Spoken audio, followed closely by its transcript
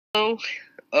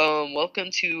Hello.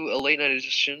 Welcome to a late night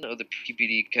edition of the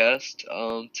PPD cast.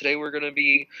 Today we're going to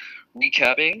be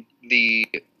recapping the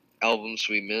albums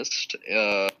we missed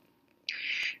in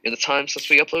the time since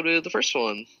we uploaded the first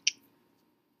one.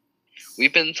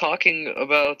 We've been talking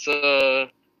about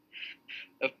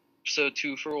episode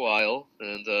 2 for a while,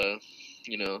 and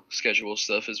schedule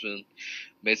stuff has been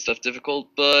made stuff difficult,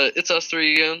 but it's us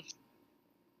three again.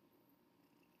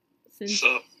 Since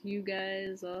you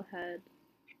guys all had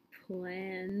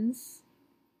plans.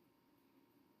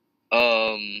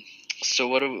 So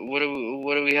what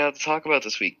do we have to talk about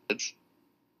this week? It's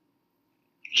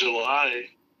July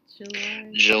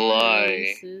and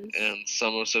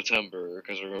some of September,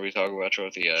 because we're going to be talking about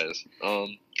Trophy Eyes.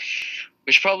 We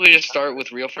should probably just start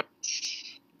with Real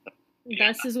Friends.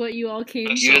 This is what you all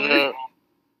came for.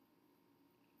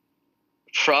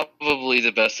 Probably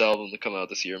the best album to come out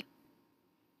this year.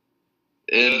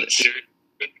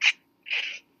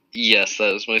 Yes,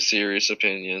 that is my serious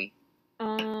opinion.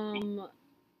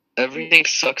 Everything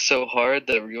sucks so hard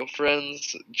that Real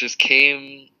Friends just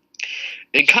came.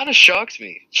 It kind of shocked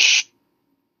me.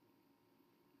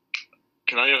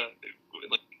 Can I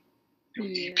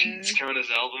EPs count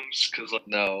as albums? Cause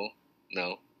no.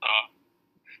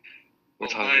 We're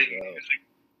talking about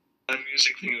my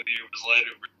music thing of the year was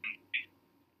Lighter.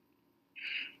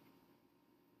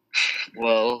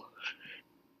 Well,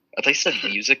 I thought you said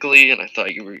musically, and I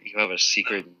thought you have a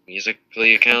secret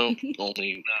musically account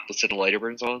only listen to Lighter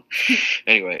Burns on.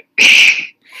 Anyway,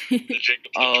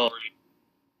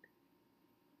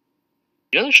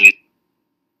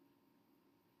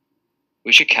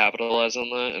 we should capitalize on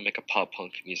that and make a pop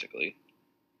punk musically.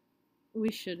 We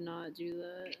should not do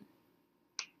that.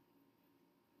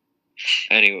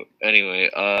 Anyway,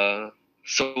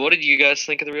 so what did you guys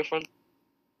think of the Real Friends?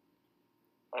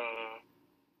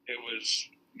 It was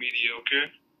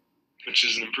mediocre, which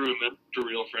is an improvement for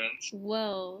Real Friends.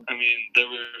 Well, I mean, there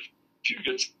were a few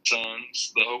good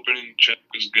songs. The opening track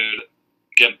was good.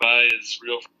 Get By is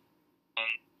real fun.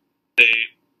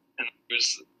 And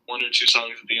there's one or two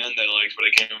songs at the end I liked, but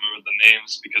I can't remember the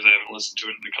names because I haven't listened to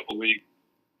it in a couple weeks.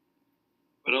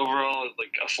 But overall,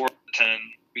 like a 4 out of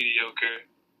 10, mediocre.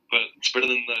 But it's better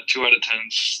than the 2 out of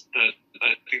 10s that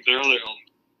I think their other albums.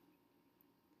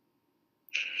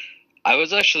 I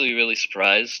was actually really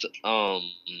surprised. Home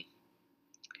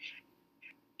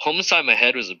Inside My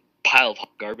Head was a pile of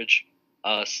garbage.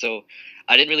 So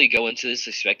I didn't really go into this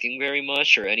expecting very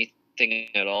much or anything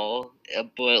at all.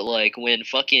 But like when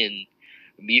fucking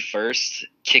Me First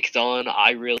kicked on,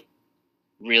 I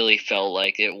really felt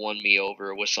like it won me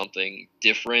over with something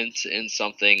different and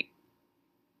something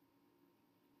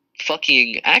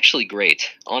fucking actually great.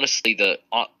 Honestly, the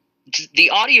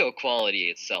audio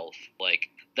quality itself, like,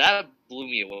 that blew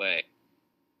me away.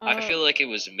 I feel like it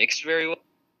was mixed very well.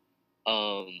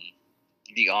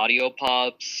 The audio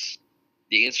pops,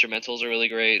 the instrumentals are really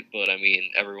great, but I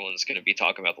mean, everyone's going to be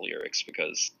talking about the lyrics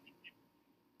because,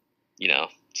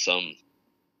 some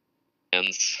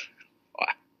bands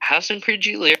have some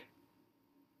cringy lyrics.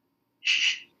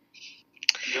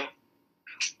 Yeah.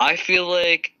 I feel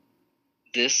like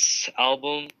this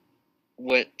album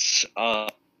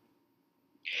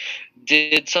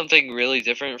did something really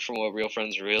different from what Real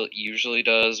Friends usually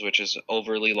does, which is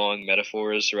overly long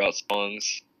metaphors throughout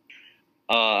songs.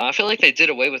 I feel like they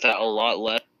did away with that a lot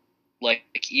less. Like,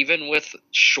 even with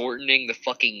shortening the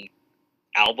fucking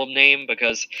album name,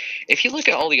 because if you look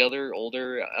at all the other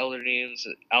older names,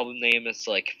 album name, it's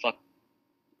like, fuck.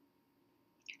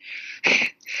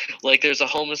 Like, there's a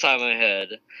Home Inside My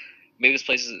Head. Maybe this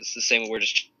place is the same, we're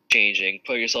just changing,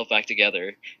 Put Yourself Back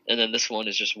Together, and then this one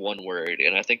is just one word,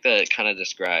 and I think that kind of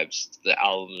describes the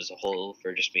album as a whole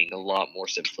for just being a lot more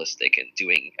simplistic and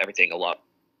doing everything a lot.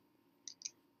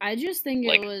 I just think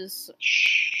it was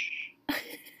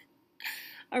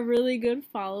a really good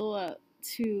follow-up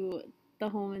to the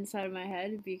Home Inside My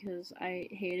Head, because I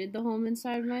hated the Home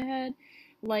Inside My Head.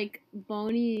 Like,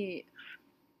 Bony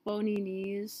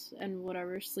Knees and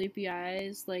whatever, Sleepy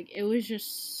Eyes, like, it was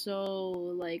just so,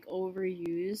 like,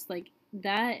 overused. Like,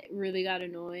 that really got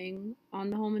annoying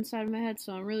on the Home Inside My Head,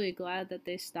 so I'm really glad that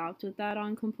they stopped with that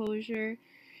on Composure.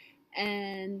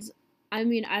 And I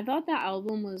mean, I thought that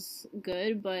album was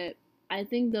good, but I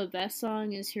think the best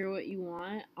song is Hear What You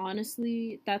Want.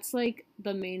 Honestly, that's like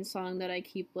the main song that I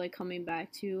keep like coming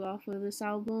back to off of this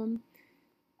album.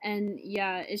 And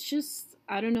yeah, it's just,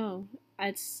 I don't know,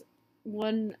 it's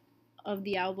one of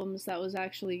the albums that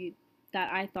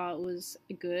I thought was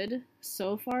good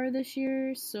so far this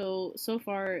year. So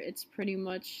far it's pretty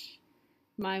much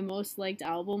my most liked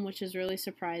album, which is really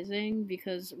surprising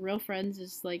because Real Friends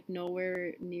is like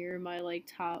nowhere near my like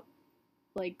top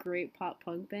like great pop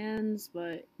punk bands,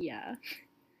 but yeah.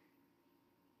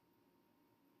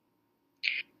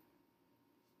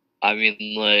 I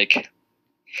mean, like,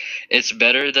 it's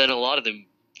better than a lot of the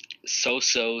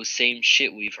so-so same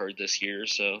shit we've heard this year.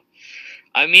 So,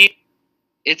 I mean,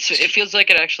 it feels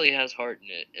like it actually has heart in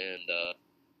it, and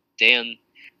Dan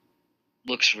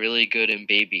looks really good in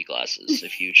baby glasses.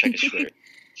 If you check his Twitter,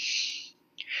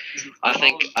 I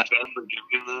think Ben for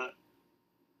giving that.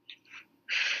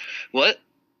 What?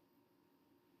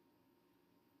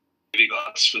 Baby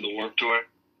glass for the Warped Tour.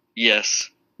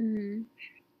 Yes. Mm-hmm.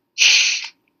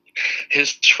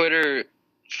 His Twitter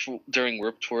during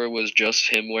Warped Tour was just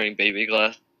him wearing baby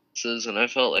glasses, and I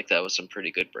felt like that was some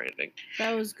pretty good branding.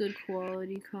 That was good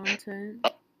quality content.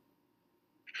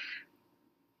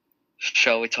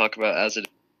 Shall we talk about As It Is?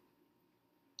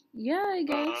 Yeah, I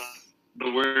guess.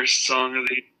 The worst song of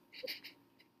the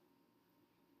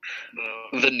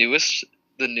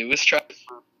The newest track.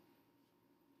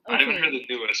 I haven't heard the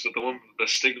newest, but the one with the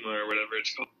Stigma or whatever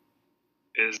it's called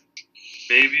is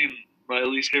maybe my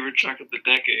least favorite track of the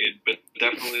decade, but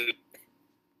definitely.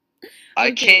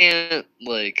 I can't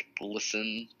like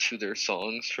listen to their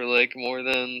songs for like more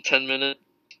than 10 minutes.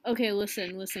 Okay,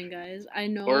 listen, guys. I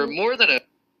know. Or more than a.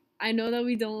 I know that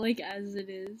we don't like As It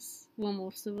Is. Well,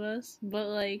 most of us, but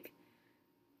like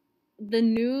their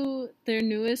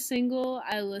newest single,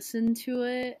 I listened to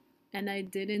it and I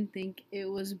didn't think it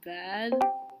was bad.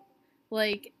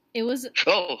 Like it was.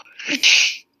 Oh.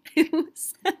 It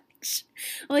was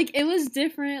like it was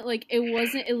different. Like it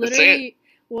wasn't. It literally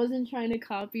wasn't trying to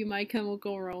copy My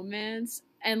Chemical Romance,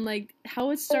 and like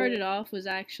how it started off was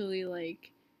actually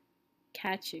like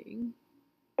catching.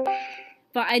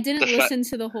 But I didn't listen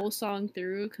to the whole song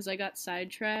through because I got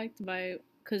sidetracked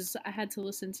because I had to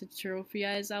listen to Trophy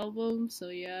Eyes album. So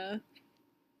yeah.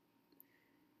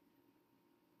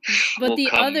 But we'll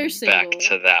the other single,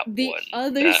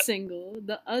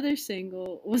 the other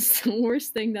single was the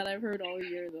worst thing that I've heard all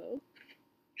year, though.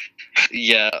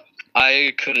 Yeah,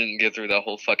 I couldn't get through that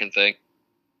whole fucking thing.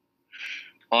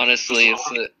 Honestly,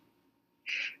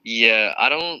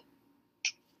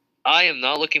 I am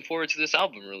not looking forward to this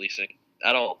album releasing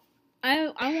at all.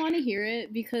 I want to hear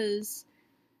it because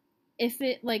if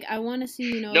it, like, I want to see,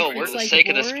 you know. No, if for it's, the like, sake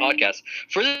boring, of this podcast.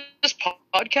 For this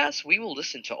podcast, we will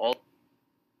listen to all.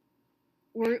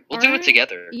 We'll do it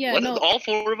together. Yeah, all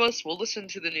four of us will listen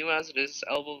to the new As It Is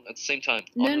album at the same time.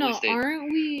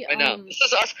 Aren't we? Right now,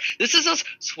 this is us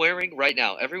swearing right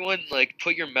now. Everyone, like,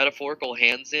 put your metaphorical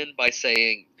hands in by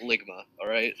saying Ligma. All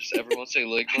right, just everyone say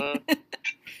Ligma.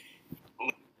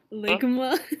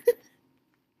 Ligma.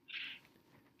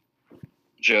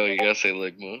 Joe, you gotta say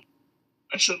Ligma.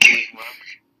 I said Ligma.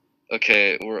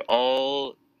 Okay, we're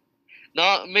all.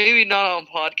 Maybe not on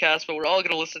podcast, but we're all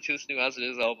gonna listen to this new As It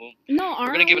Is album. No,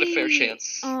 we're gonna give it a fair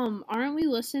chance. Aren't we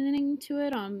listening to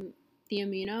it on the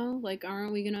Amino? Like,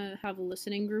 aren't we gonna have a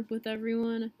listening group with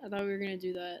everyone? I thought we were gonna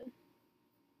do that.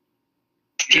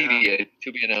 TBA,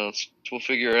 to be announced. We'll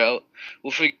figure it out.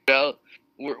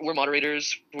 We're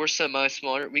moderators. We're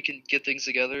semi-smart. We can get things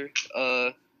together.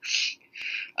 I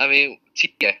mean,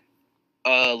 TBA.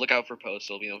 Look out for posts.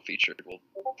 It'll be on featured. We'll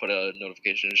put a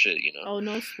notification and shit, you know. Oh,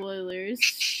 no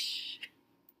spoilers.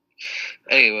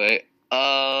 Anyway,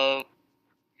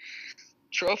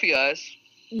 Trophy Eyes.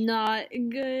 Not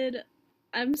good.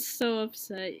 I'm so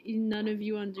upset. None of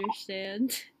you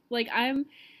understand. Like, I'm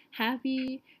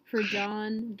happy for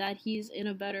John that he's in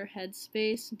a better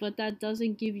headspace, but that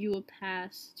doesn't give you a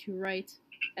pass to write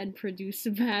and produce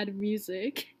bad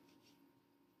music.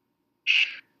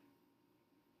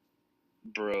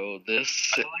 Bro,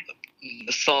 this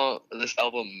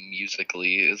album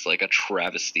musically is like a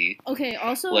travesty. Okay,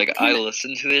 also, like, I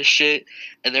listen to this shit,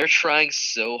 and they're trying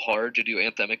so hard to do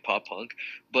anthemic pop punk,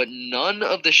 but none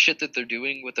of the shit that they're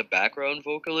doing with the background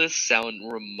vocalists sound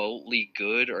remotely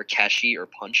good or catchy or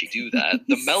punchy. Do that.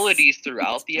 The melodies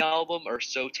throughout the album are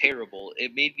so terrible.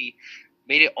 It made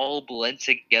it all blend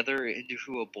together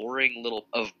into a boring little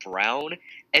of Brown.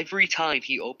 Every time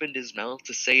he opened his mouth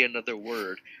to say another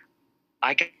word,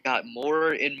 I got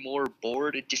more and more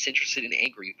bored and disinterested and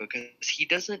angry because he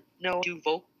doesn't know how to do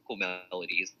vocal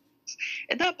melodies.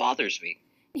 And that bothers me.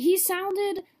 He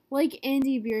sounded like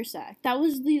Andy Biersack. That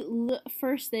was the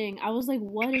first thing. I was like,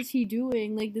 what is he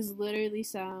doing? Like, this literally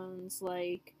sounds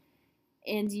like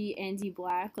Andy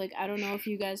Black. Like, I don't know if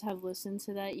you guys have listened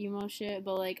to that emo shit,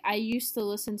 but like, I used to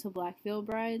listen to Black Veil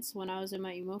Brides when I was in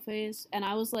my emo phase, and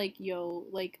I was like, yo,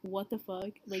 like, what the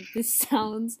fuck? Like, this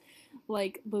sounds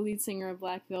like the lead singer of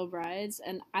Black Veil Brides,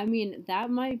 and I mean, that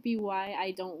might be why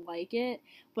I don't like it,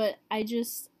 but I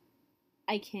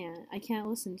can't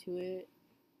listen to it.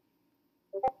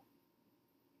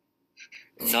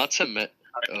 Not to me.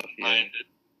 Oh, yeah. Mind it.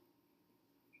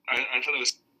 I thought it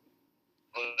was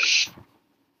like,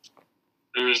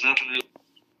 there was nothing really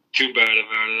too bad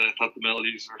about it. I thought the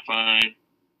melodies were fine.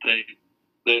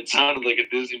 It sounded like a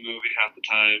Disney movie half the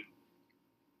time,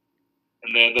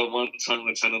 and they had that one song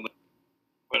that sounded like.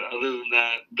 But other than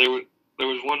that, there was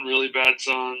one really bad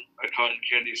song, "A Cotton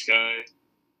Candy Sky."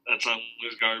 That song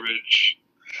was garbage.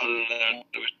 Other than that,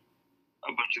 it was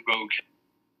a bunch of okay.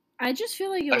 I just feel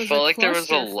like it was I felt a like there was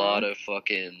a clusterfuck. lot of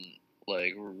fucking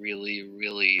like really,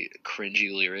 really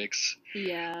cringy lyrics.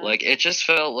 Yeah. Like it just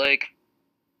felt like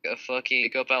a fucking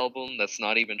makeup album that's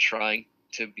not even trying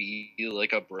to be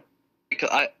like a break.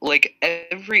 Like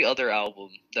every other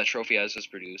album that Trophy Eyes has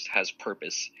produced has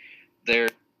purpose. A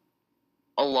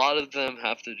lot of them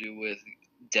have to do with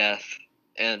death,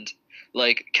 and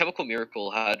like Chemical Miracle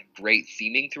had great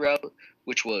theming throughout,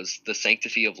 which was the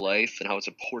sanctity of life and how it's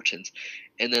important.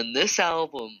 And then this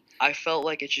album, I felt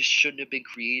like it just shouldn't have been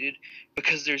created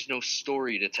because there's no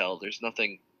story to tell. There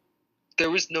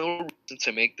was no reason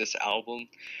to make this album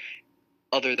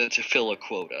other than to fill a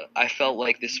quota. I felt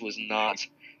like this was not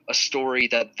a story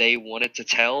that they wanted to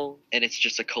tell, and it's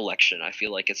just a collection. I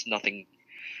feel like it's nothing.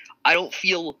 I don't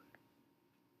feel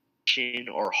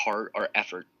or heart or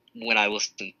effort when I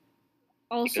listen.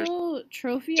 Also,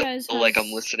 Trophy Eyes has Like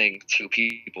I'm listening to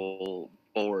people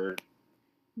bored.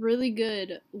 really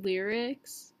good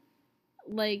lyrics.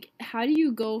 Like, how do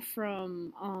you go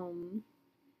from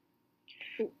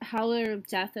how are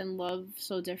death and love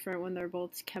so different when they're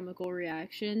both chemical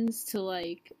reactions to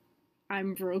like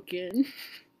I'm broken?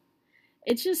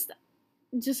 It just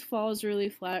falls really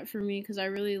flat for me because I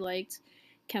really liked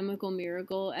Chemical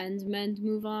Miracle and Mend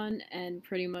Move On and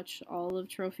pretty much all of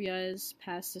Trophy Eyes'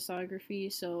 past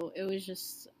discography, so it was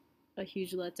just a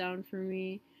huge letdown for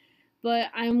me. But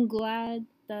I'm glad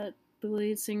that the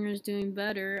lead singer is doing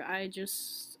better. I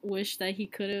just wish that he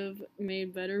could have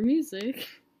made better music.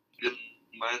 Didn't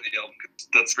mind the album because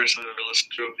that's the first time I've ever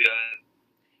listened to Trophy Eyes.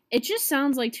 It just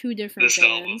sounds like two different This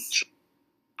album, bands.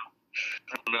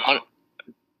 I don't know.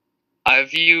 I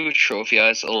view Trophy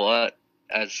Eyes a lot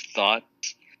as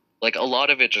thoughts. Like a lot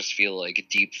of it just feel like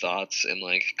deep thoughts and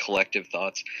like collective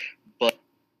thoughts. But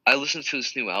I listened to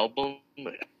this new album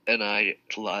and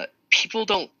people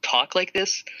don't talk like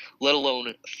this, let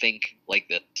alone think like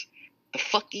this. The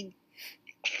fucking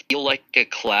feel like a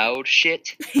cloud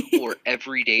shit, or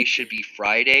every day should be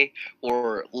Friday,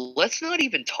 or let's not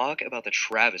even talk about the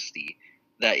travesty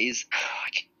that is. I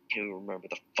can't even remember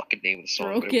the fucking name of the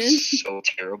song, but it was so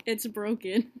terrible. It's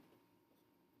broken.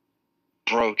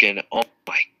 Broken. Oh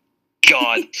my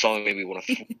god, the song made me want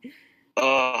to.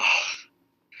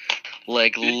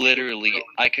 Like literally,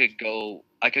 I could go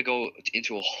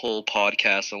into a whole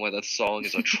podcast on why that song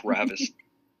is a travesty.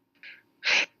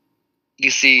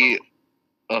 You see,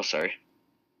 oh sorry.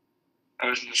 I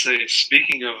was going to say,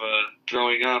 speaking of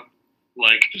growing up,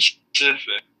 like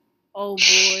Pacific. Oh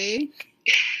boy.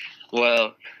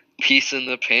 Well, Peace in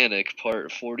the Panic,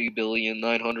 part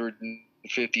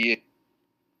 40,958.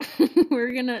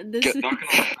 We're gonna. This is. Not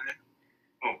gonna lie.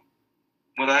 Oh,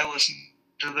 when I listen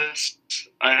to this,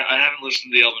 I haven't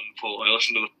listened to the album in full. I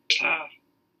listened to the first half.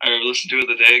 I listened to it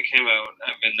the day it came out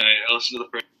at midnight. I listened to the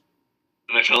first,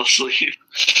 and I fell asleep.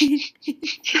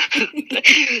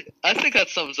 I think that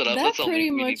sums it up. That That's all pretty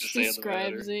we need much to say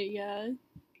describes it. Yeah.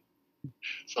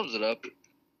 Sums it up.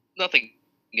 Nothing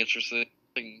interesting.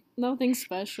 Nothing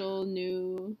special,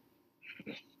 new.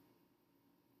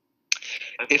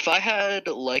 If I had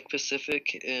like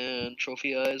Pacific and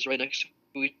Trophy Eyes right next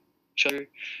to each other,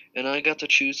 and I got to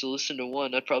choose to listen to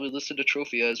one, I'd probably listen to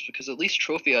Trophy Eyes because at least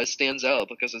Trophy Eyes stands out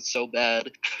because it's so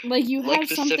bad. Like you Like have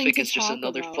something Pacific to is just talk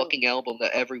another about. fucking album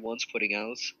that everyone's putting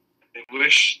out. I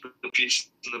wish the Peace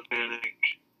in the Panic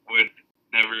would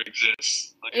never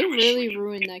exist. Like, It I wish really we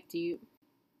ruined Neck Deep.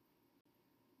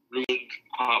 ruined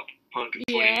pop punk in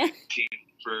Yeah. 2018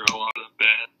 for a lot of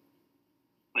bands,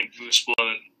 like Goose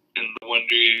Blood and the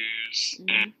Wonder Years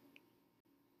and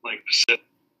like Pacific,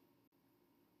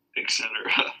 etc.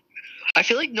 I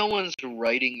feel like no one's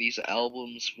writing these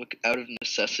albums out of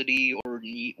necessity or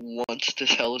wants to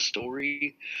tell a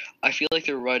story. I feel like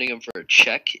they're writing them for a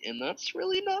check, and that's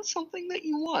really not something that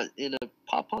you want in a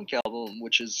pop punk album,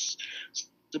 which is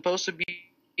supposed to be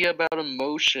about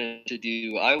emotion to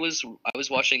do. I was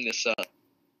watching this.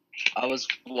 I was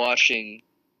watching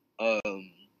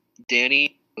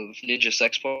Danny of Ninja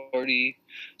Sex Party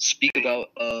speak about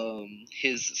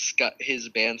his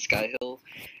band Skyhill,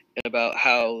 and about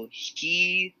how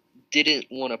he didn't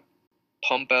want to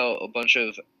pump out a bunch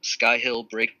of Skyhill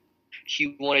break.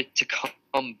 He wanted to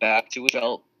come back to it.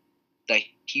 Felt that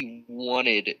he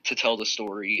wanted to tell the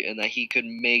story and that he could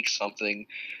make something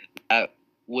that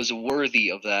was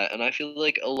worthy of that. And I feel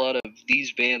like a lot of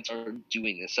these bands are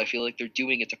doing this. I feel like they're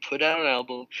doing it to put out an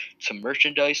album, to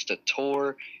merchandise, to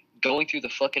tour, going through the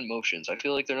fucking motions. I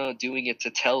feel like they're not doing it to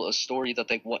tell a story that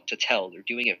they want to tell. They're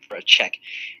doing it for a check.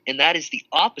 And that is the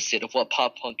opposite of what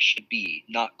pop punk should be.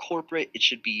 Not corporate, it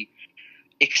should be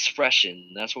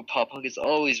expression. That's what pop punk has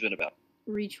always been about.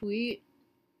 Retweet.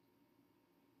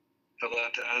 Tell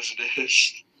that as it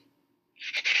is.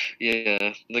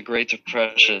 Yeah, the Great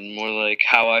Depression, more like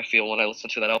how I feel when I listen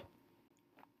to that album.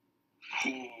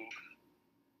 Ooh.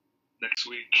 Next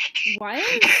week. Why?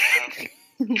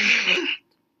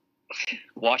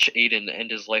 Watch Aiden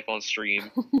end his life on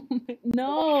stream.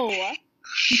 No, not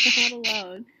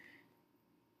allowed.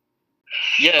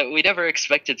 Yeah, we never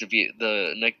expected to be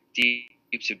the Neck Deep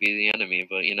to be the enemy,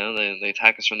 but you know they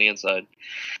attack us from the inside.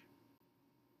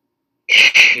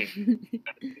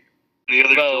 The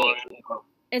other Well,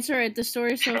 It's alright. The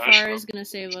story so Trash far them. is gonna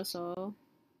save us all.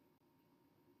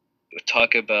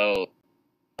 talk about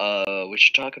we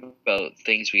should talk about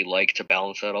things we like to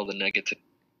balance out all the negative.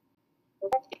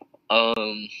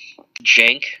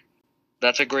 Jank.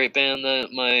 That's a great band that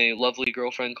my lovely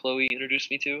girlfriend Chloe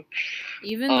introduced me to.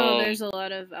 Even though there's a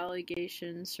lot of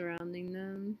allegations surrounding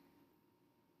them.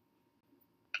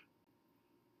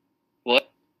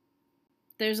 What?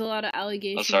 There's a lot of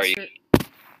allegations. sorry.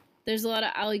 There's a lot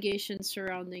of allegations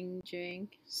surrounding Jank,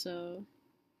 so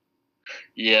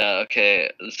Yeah,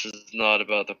 okay. This is not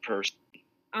about the person.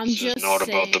 I'm This just is not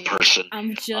saying. about the person.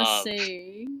 I'm just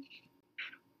saying.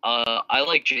 I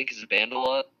like Jank as a band a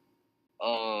lot.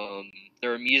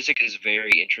 Their music is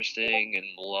very interesting and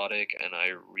melodic, and I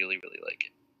really, really like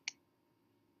it.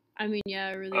 I mean, yeah,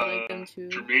 I really like them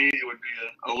too. For me, it would be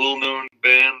a little-known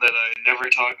band that I never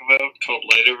talk about called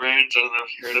Lighter Brains. I don't know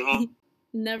if you heard of them.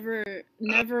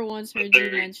 Never once heard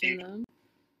you mention them.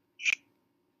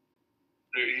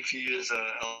 Their EP is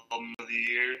Album of the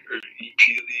Year, or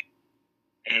EP of the Year.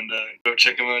 And go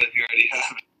check them out if you already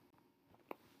have.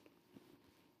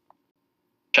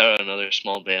 Shout out another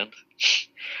small band.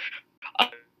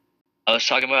 I was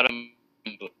talking about them,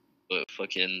 but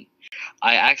fucking,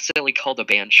 I accidentally called the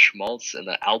band Schmaltz and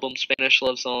the album Spanish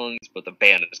Love Songs, but the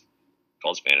band is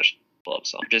called Spanish Love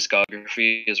Songs.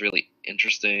 Discography is really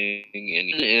interesting, and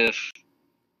even if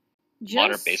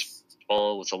modern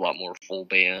baseball was a lot more full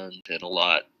band and a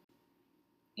lot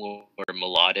more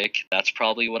melodic, that's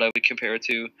probably what I would compare it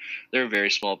to. They're a very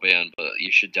small band, but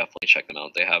you should definitely check them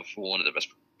out. They have one of the best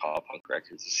pop punk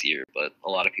records this year, but a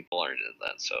lot of people aren't into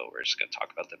that, so we're just gonna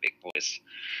talk about the big boys.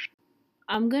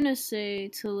 I'm gonna say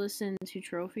to listen to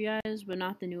Trophy Eyes, but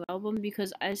not the new album,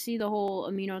 because I see the whole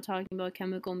Amino talking about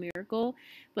Chemical Miracle,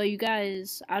 but you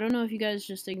guys, I don't know if you guys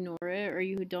just ignore it or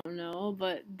you don't know,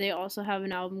 but they also have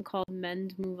an album called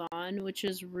Mend Move On, which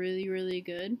is really, really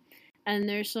good, and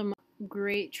there's some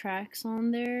great tracks on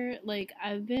there. Like,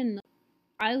 I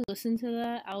listened to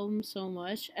that album so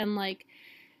much, and like,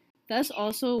 that's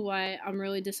also why I'm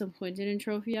really disappointed in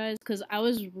Trophy Eyes, because I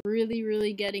was really,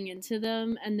 really getting into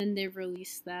them, and then they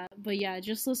released that. But yeah,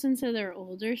 just listen to their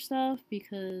older stuff,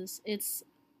 because it's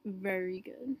very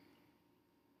good.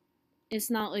 It's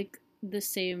not like the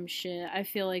same shit. I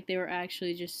feel like they were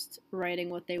actually just writing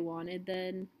what they wanted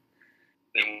then.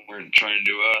 They weren't trying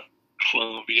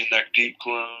to be a Neck Deep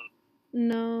clone.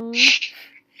 No.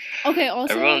 Okay,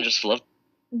 also, Everyone just loved.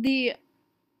 the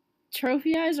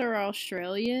Trophy Eyes are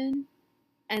Australian,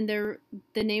 and the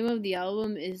name of the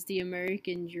album is The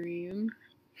American Dream.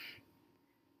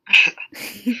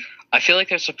 I feel like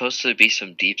there's supposed to be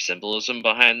some deep symbolism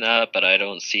behind that, but I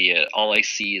don't see it. All I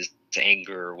see is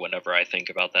anger whenever I think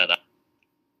about that.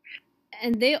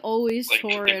 And they always Like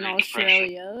tour the in Great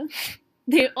Australia.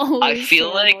 They always I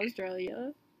feel tour like- in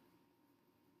Australia.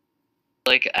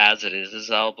 Like, As It Is,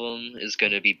 his album is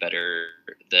gonna be better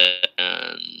than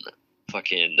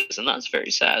fucking this, and that's very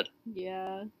sad.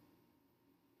 Yeah.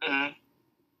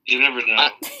 You never know.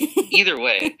 Either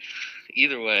way,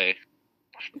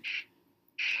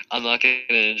 I'm not gonna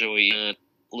enjoy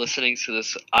listening to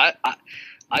this. I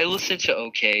listened to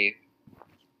OK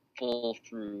full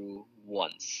through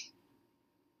once,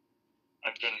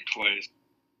 I've done it twice.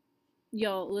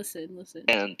 Yo, listen.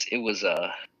 and it was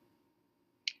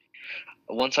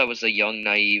once I was a young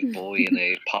naive boy, and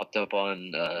they popped up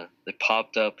on the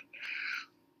Front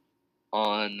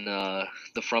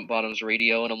Bottoms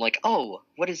radio, and I'm like, oh,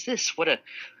 what is this? What a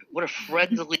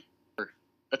friendly.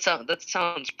 That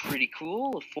sounds pretty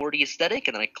cool, a 40 aesthetic,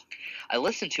 and I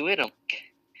listened to it, and I'm like,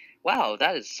 wow,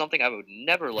 that is something I would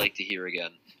never like to hear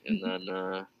again. And then,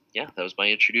 yeah, that was my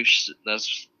introduction.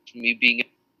 That's me being.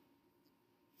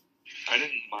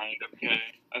 okay.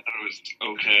 I thought it was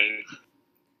okay.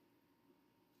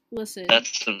 Listen,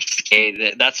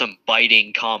 That's some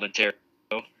biting commentary.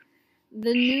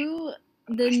 the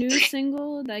new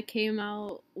single that came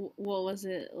out, what was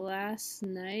it, last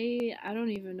night? I don't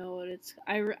even know what it's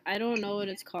I don't know what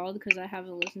it's called because I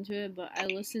haven't listened to it, but I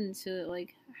listened to it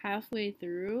like halfway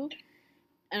through,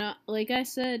 and like I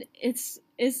said, it's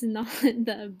not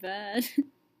that bad.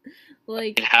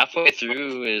 Like And halfway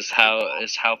through is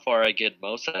how far I get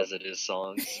most as it is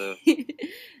songs. So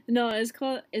no, it's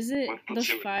called, is it The Let's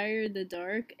see what- Fire, the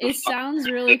Dark? It sounds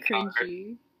really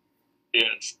cringy. Yeah,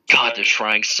 it's God, they're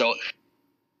trying so.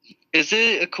 Is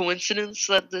it a coincidence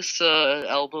that this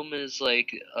album is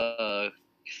like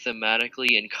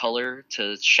thematically in color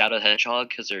to Shadow the Hedgehog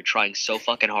because they're trying so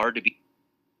fucking hard to be?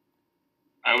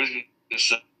 I was gonna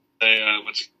say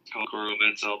what's it called,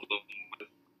 Romance album with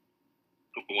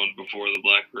the one before the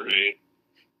Black Parade.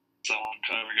 So I'm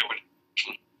trying to forget what.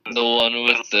 The one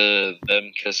with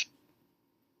them kiss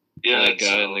Yeah, the it's,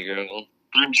 guy and the girl.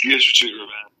 Dreams to get your treat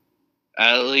revenge.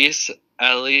 At least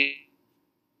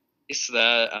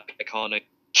that iconic.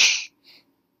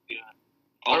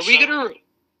 Are we Also, gonna?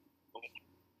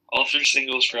 all 3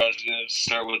 singles for us to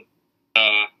start with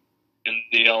in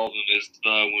the album is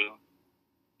the will.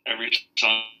 Every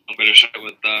song better start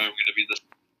with I'm gonna be this.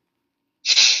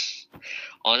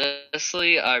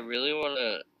 Honestly, I really want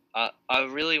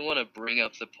to bring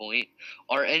up the point.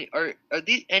 Are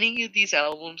any of these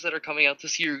albums that are coming out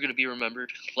this year going to be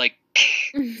remembered? Like,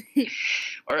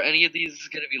 are any of these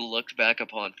going to be looked back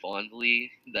upon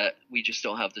fondly? That we just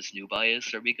don't have this new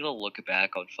bias? Are we going to look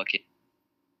back on fucking?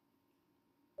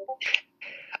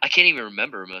 I can't even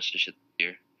remember most of shit this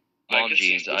year. I Mom can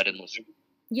see Jeans, I didn't listen.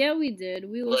 Yeah, we did.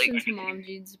 We Like- listened to Mom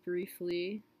Jeans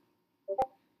briefly.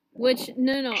 Which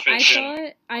no,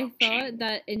 Fiction. I thought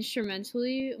that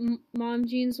instrumentally Mom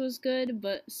Jeans was good,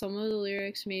 but some of the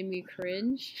lyrics made me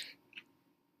cringe.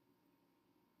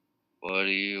 What do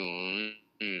you want?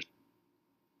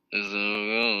 Is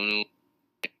it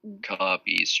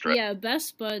copy strike? Yeah,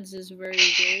 Best Buds is very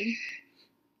good,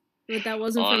 but that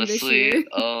wasn't Honestly, from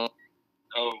this year.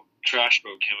 Oh, Trash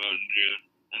Boat came out in June.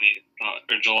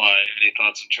 Or July. Any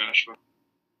thoughts on Trash Boat?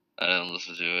 I didn't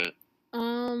listen to it.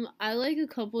 I like a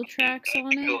couple tracks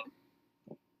on it.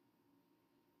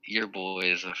 Your boy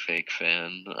is a fake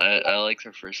fan. I like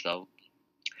their first album.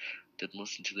 Didn't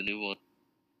listen to the new one.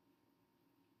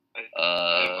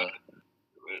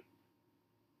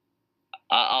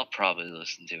 I'll probably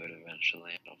listen to it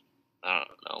eventually. I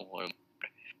don't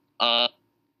know.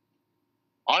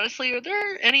 Honestly, are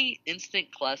there any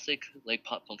instant classic like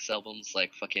pop punk albums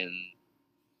like fucking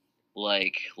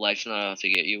like Life's Not Out to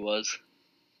Get You was?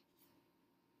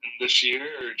 This year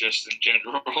or just in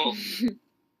general?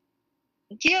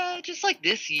 Yeah, just like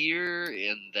this year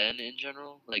and then in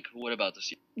general. Like, what about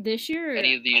this year? This year,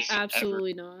 Any of these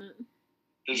absolutely not.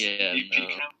 Does Yeah, EP no.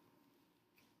 count?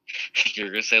 You're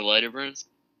gonna say Lighter Burns?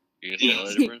 You're gonna say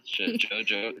Yes. Lighter Burns?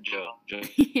 Joe,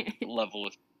 level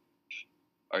with.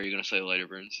 Are you gonna say Lighter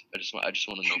Burns? I just want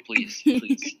to know, please,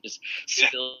 just Yeah.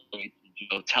 spill me,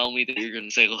 Joe. Tell me that you're gonna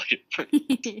say Lighter Burns.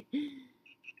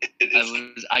 It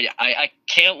is. I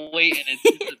can't wait and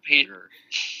anticipate her.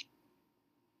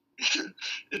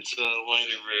 It's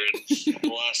Lighter Birds. The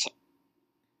last song.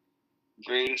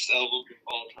 Greatest album of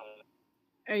all time.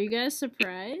 Are you guys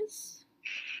surprised?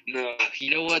 No.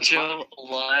 You know what, Joe?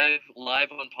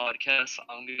 Live on podcast,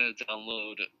 I'm gonna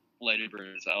download Lighter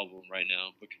Burns album right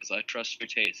now because I trust your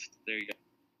taste. There you go.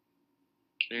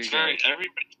 There you It's go.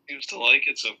 everybody seems to like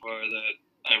it so far that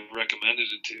I've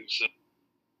recommended it to, so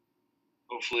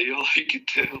hopefully you'll like it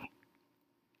too.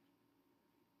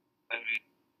 I mean,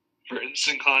 for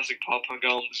instant classic pop punk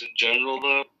albums in general,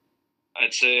 though,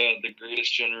 I'd say The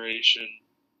Greatest Generation.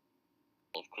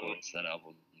 Of course, that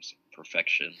album's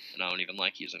perfection, and I don't even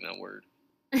like using that word.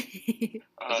 Yeah.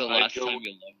 Is it Last Time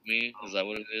You Loved Me? Is that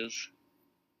what it is?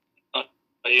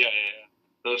 Yeah.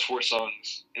 Those 4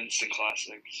 songs, instant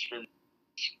classics for me.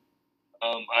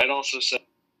 I'd also say,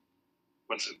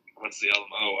 what's the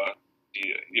album?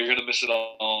 You're Gonna Miss It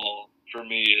All. For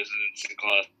me, is an instant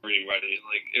classic for everybody.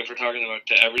 Like, if we're talking about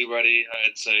to everybody,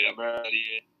 I'd say American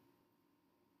Idiot.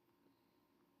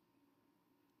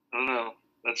 I don't know.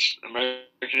 That's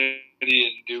American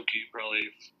Idiot and Dookie, probably,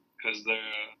 because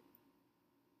they're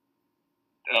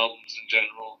albums in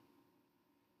general.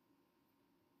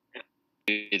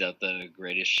 That The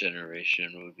Greatest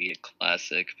Generation would be a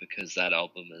classic because that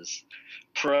album is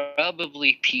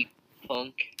probably peak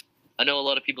punk. I know a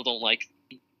lot of people don't like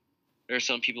them. There are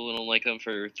some people who don't like them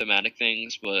for thematic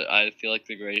things, but I feel like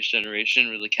The Greatest Generation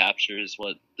really captures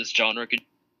what this genre could.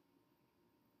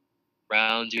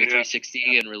 around, do a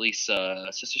 360, and release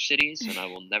Sister Cities, and I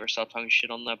will never stop talking shit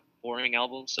on that boring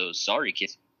album. So sorry,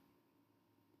 kids.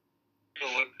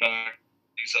 I'll look back at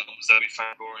these albums that we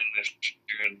find boring this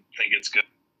year and think it's good.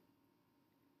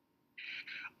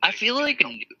 I feel like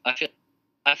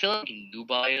New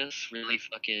Bias really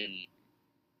fucking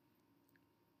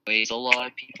weighs a lot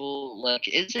of people. Like,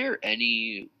 is there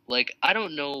any, like, I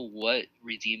don't know what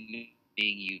redeeming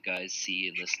you guys see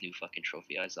in this new fucking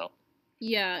Trophy Eyes album.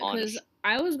 Yeah, because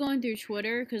I was going through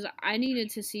Twitter because I needed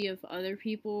to see if other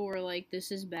people were like,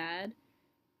 this is bad.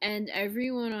 And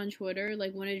everyone on Twitter,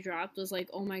 like, when it dropped, was like,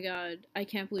 oh my god, I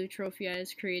can't believe Trophy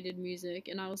Eyes created music.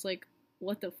 And I was like,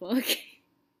 what the fuck?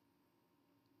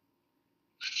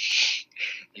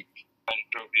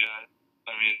 Trophy Eyes.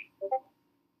 I mean,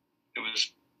 it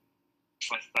was.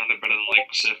 I found it better than Lake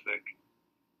Pacific.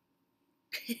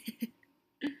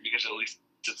 Because at least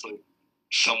it's like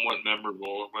somewhat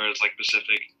memorable, whereas like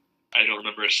Pacific, I don't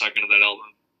remember a second of that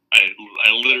album. I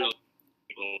literally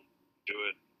will do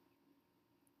it.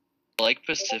 Like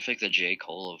Pacific, the J.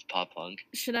 Cole of pop punk.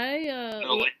 Should I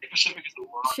No, like Pacific is the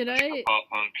logic should I of pop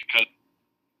punk because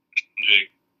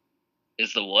Jake.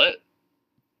 Is the what?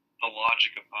 The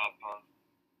logic of pop punk.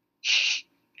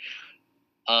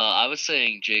 I was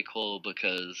saying J. Cole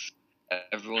because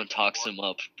everyone talks him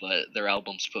up, but their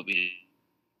albums put me.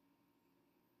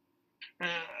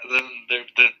 Then they're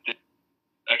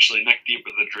actually neck deep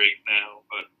with the Drake now,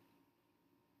 but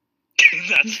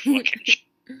That's fucking.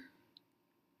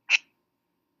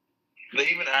 they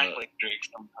even act like Drake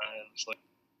sometimes. Like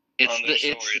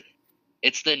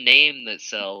It's the name that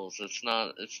sells. It's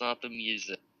not the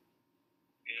music.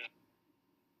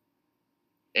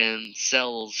 Yeah. And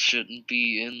sells shouldn't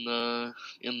be in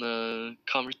the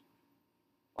conversation.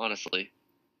 Honestly,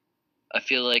 I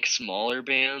feel like smaller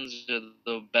bands are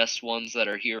the best ones that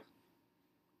are here.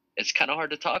 It's kind of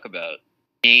hard to talk about.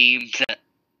 Name that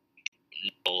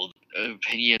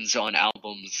opinions on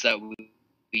albums that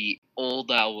old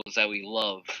albums that we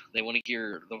love. They want to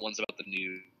hear the ones about the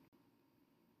new.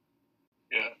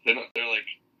 Yeah, they don't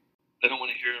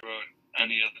want to hear about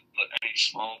any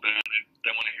small band.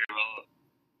 They want to hear about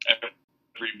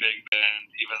every big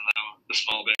band, even though the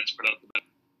small bands put out the best.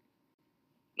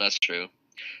 That's true.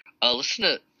 Listen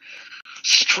to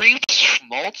Stream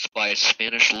Schmaltz by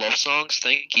Spanish Love Songs.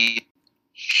 Thank you.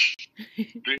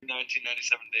 Great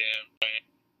 1997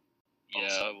 Damn.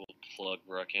 Yeah, I will plug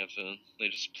Rockhampton. They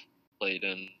just played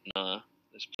in not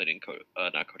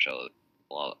Coachella,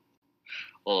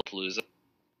 Lollapalooza.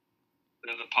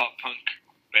 They're the pop punk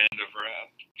band of rap.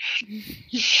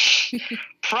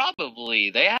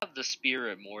 Probably. They have the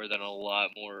spirit more than a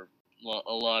lot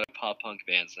of pop punk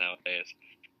bands nowadays.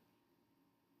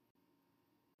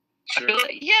 Sure.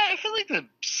 I feel like the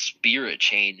spirit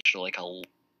changed like a.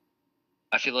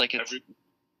 I feel like it's.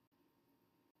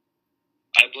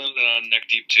 I blame that on Neck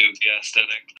Deep too. The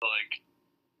aesthetic, like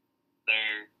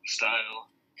their style.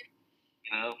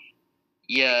 You know.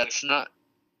 Yeah, it's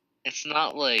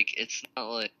not like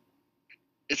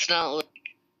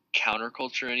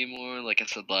counterculture anymore. Like I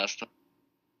said last time.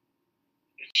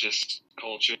 It's just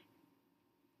culture.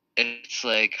 It's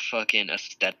like fucking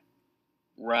aesthetic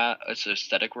rap. It's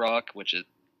aesthetic rock, which is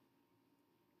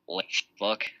like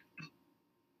fuck.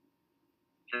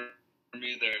 For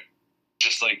me, they're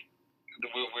just like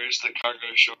where's the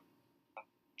cargo short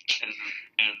and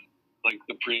like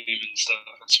the premium stuff.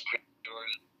 That's pretty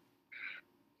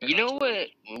good. You know what?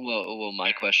 Well,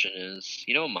 my question is.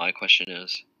 You know what my question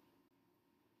is?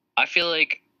 I feel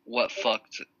like what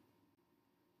fucked.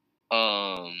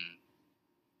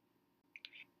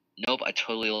 Nope, I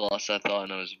totally lost that thought,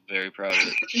 and I was very proud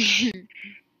of it.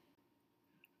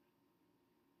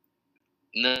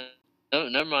 No,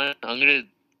 never mind. I'm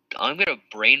gonna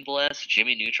brain blast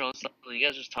Jimmy Neutron and stuff. You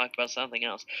guys just talked about something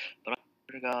else, but I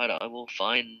swear to God, I will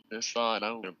find this thought, and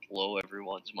I'm gonna blow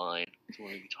everyone's mind. So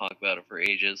we're gonna talk about it for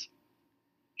ages.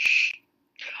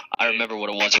 I remember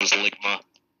what it was. It was Ligma.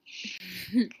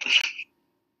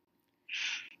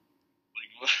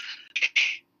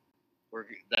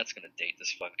 That's gonna date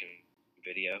this fucking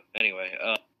video. Anyway,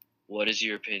 what is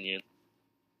your opinion?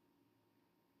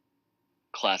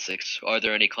 Classics. Are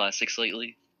there any classics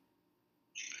lately?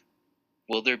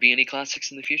 Will there be any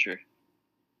classics in the future?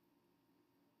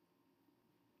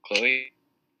 Chloe?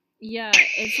 Yeah,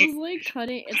 it's just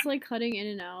like cutting in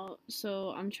and out,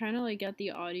 so I'm trying to like get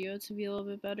the audio to be a little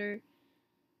bit better.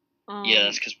 Yeah,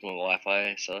 that's because my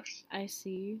Wi-Fi sucks. I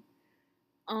see.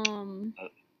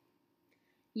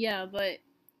 Yeah, but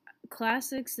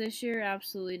classics this year,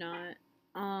 absolutely not.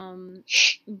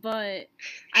 But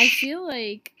I feel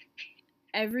like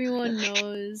everyone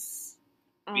knows.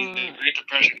 I mean, the Great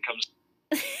Depression comes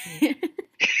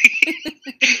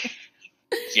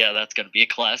Yeah, that's gonna be a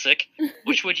classic.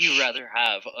 Which would you rather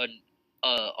have?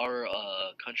 Our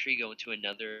country go into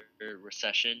another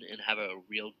recession and have a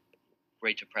real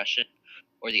Great Depression,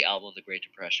 or the album The Great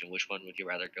Depression? Which one would you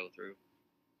rather go through?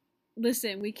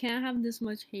 Listen, we can't have this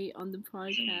much hate on the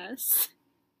podcast.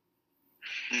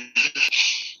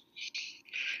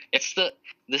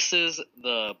 This is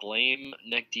the Blame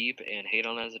Neck Deep and Hate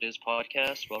on As It Is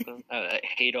podcast. Welcome.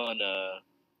 Hate on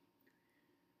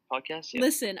podcast. Yeah.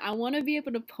 Listen, I want to be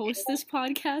able to post this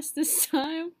podcast this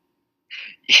time.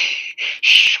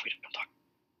 Shh, we don't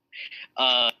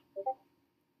talk.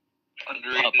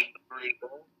 Underrated.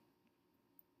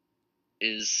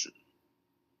 Is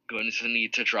going to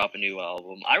need to drop a new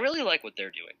album. I really like what they're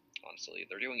doing, honestly.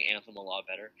 They're doing Anthem a lot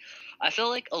better. I feel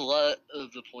like a lot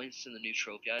of the points in the new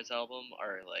Trophy Eyes album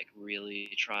are like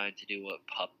really trying to do what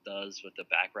Pup does with the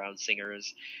background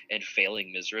singers and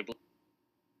failing miserably.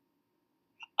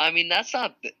 I mean, that's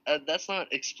not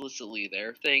explicitly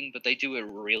their thing, but they do it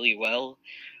really well.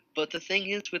 But the thing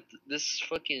is with this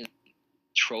fucking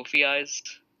Trophy Eyes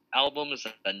album is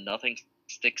that nothing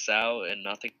sticks out and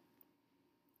nothing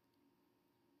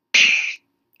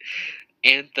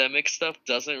anthemic stuff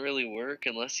doesn't really work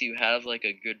unless you have like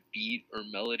a good beat or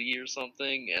melody or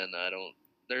something, and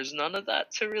there's none of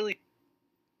that to really,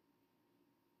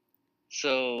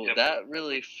 so Yep. that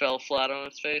really fell flat on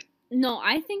its face. No,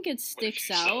 I think it sticks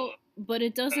you saw out, but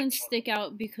it doesn't stick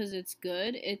out because it's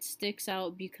good. It sticks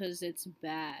out because it's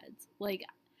bad. Like,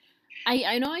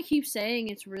 I know I keep saying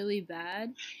it's really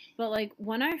bad, but like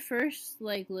when I first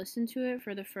like listened to it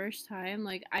for the first time,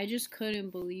 like I just couldn't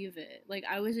believe it. Like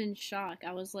I was in shock.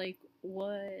 I was like,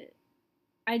 "What?"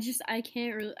 I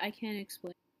can't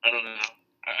explain. I don't know.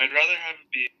 I'd rather have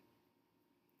it be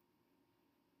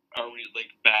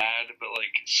like bad, but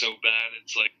like so bad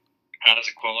it's like has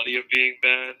a quality of being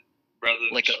bad, rather than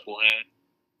Like just bland.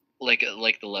 Like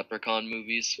the Leprechaun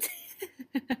movies.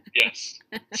 Yes,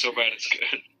 so bad it's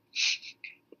good.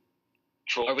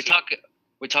 Troll Are we 2.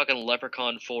 talking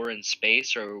Leprechaun 4 in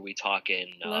space, or are we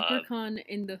talking Leprechaun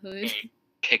in the Hood.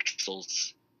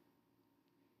 Pixels?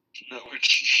 No, we're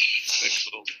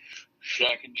Pixels.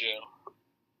 Jack in jail.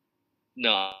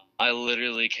 No, I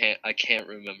literally can't. I can't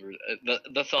remember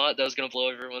the thought that was gonna blow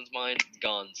everyone's mind.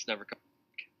 Gone. It's never come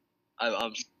back.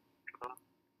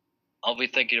 I'll be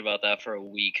thinking about that for a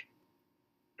week.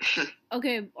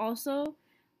 Okay, also,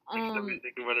 Let me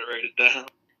think about it. Write it down.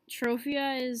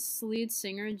 Trophia's lead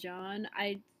singer, John,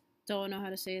 I don't know how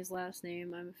to say his last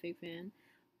name, I'm a fake fan.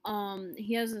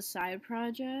 He has a side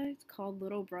project called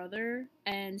Little Brother,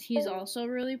 and he's also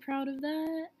really proud of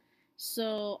that.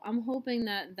 So I'm hoping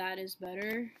that that is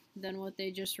better than what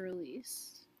they just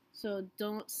released. So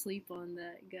don't sleep on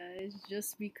that, guys,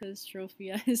 just because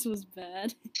Trophy Eyes was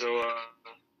bad. So, I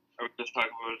would just talk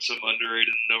about some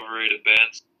underrated and overrated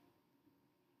bands.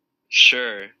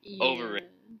 Sure. Yeah. Overrated.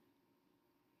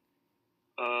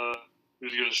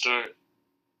 Who's gonna start?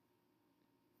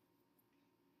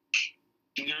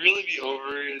 Can you really be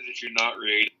overrated if you're not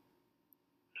rated?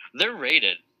 They're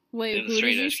rated Wait, in the who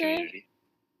did straight you edge say? community.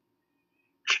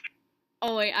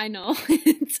 Oh wait, I know.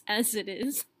 It's As It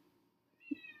Is.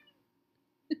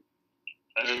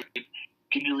 I mean,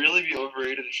 can you really be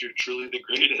overrated if you're truly the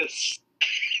greatest?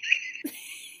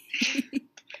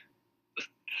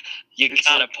 You It's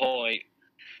got like- a point.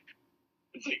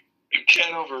 It's like you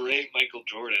can't overrate Michael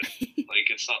Jordan. Like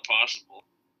it's not possible.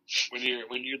 When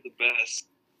you're the best,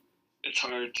 it's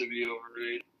hard to be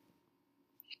overrated.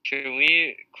 Can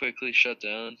we quickly shut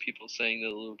down people saying that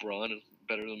LeBron is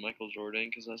better than Michael Jordan?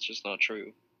 Because that's just not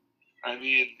true. I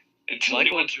mean, until he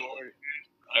Michael went to Jordan.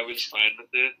 I was fine with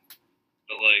it,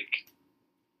 but like,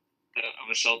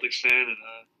 I'm a Celtics fan,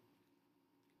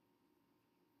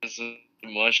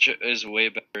 and is way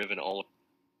better than all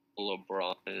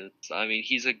LeBron is. I mean,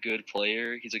 he's a good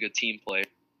player. He's a good team player.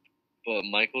 But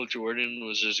Michael Jordan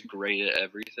was just great at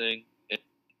everything. And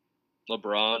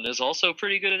LeBron is also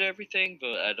pretty good at everything,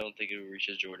 but I don't think it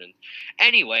reaches Jordan.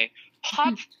 Anyway,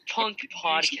 Pop Punk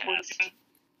Podcast.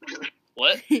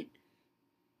 What?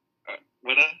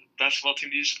 What basketball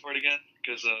team do you support again?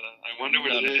 Because I wonder what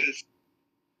None it of is.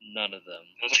 None of them.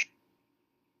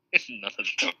 None of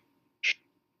them.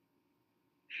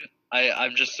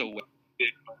 I'm just so.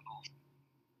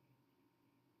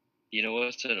 You know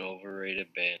what's an overrated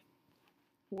band?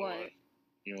 What?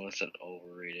 You know what's an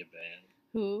overrated band?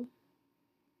 Who?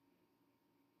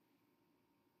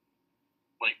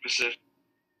 Like Pacific.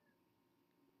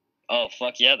 Oh,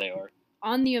 fuck yeah, they are.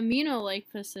 On the Amino like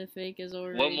Pacific is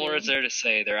overrated. What more is there to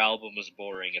say? Their album is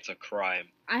boring. It's a crime.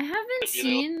 I haven't Amino-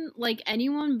 seen like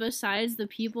anyone besides the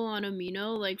people on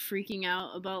Amino like freaking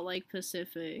out about like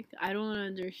Pacific. I don't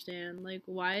understand. Like,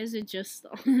 why is it just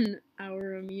on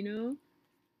our Amino?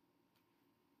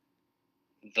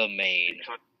 The main.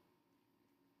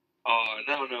 Oh,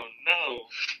 no.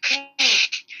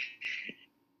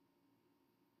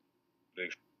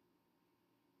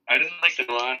 I didn't like the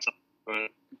last one, but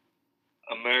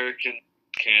American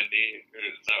Candy, I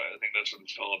think that's what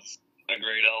it's called. It's a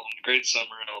great album, great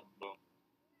summer album.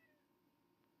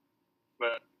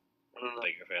 But I don't know.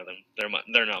 Like,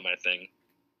 they're not my thing.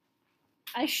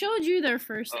 I showed you their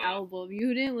first album.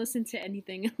 You didn't listen to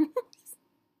anything else.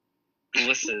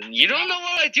 Listen, you don't know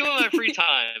what I do in my free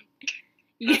time.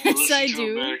 Yes, Listen I to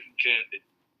do. American Candy.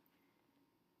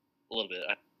 A little bit.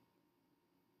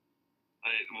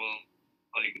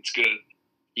 It's good.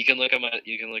 You can look at my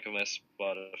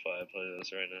Spotify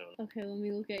playlist right now. Okay, let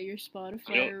me look at your Spotify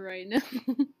Nope. right now.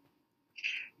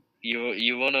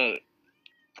 You wanna?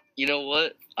 You know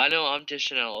what? I know I'm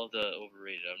dishing out all the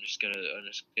overrated. I'm just gonna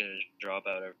drop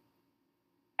out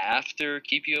after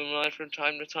Keep You in Mind from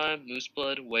time to time. Moose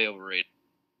Blood, way overrated.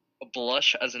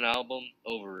 Blush as an album,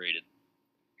 overrated.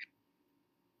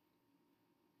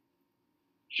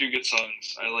 Few good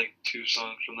songs. I like 2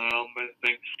 songs from that album, I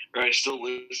think. Or I still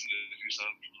listen to 2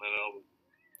 songs from that album.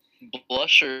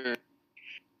 Blush or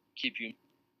Keep You.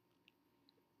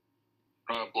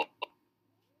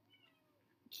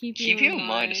 Keep Keep You in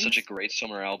Mind is such a great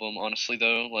summer album. Honestly,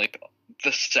 though, like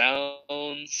the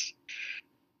sounds,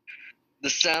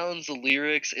 the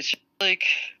lyrics. It's just, like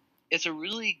it's a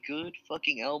really good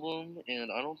fucking album,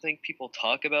 and I don't think people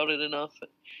talk about it enough.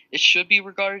 It should be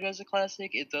regarded as a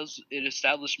classic. It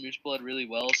established Moose Blood really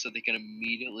well, so they can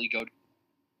immediately go.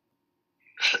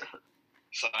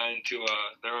 Signed to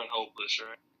they're on Hopeless,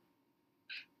 right?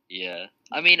 Yeah,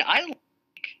 I mean, I like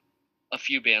a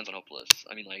few bands on Hopeless.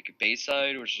 I mean, like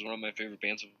Bayside, which is one of my favorite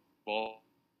bands of all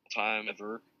time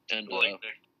ever, and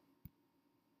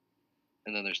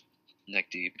then there's Neck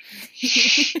Deep.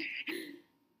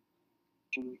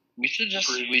 We should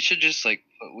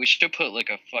put like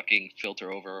a fucking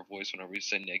filter over our voice whenever we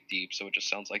say Neck Deep, so it just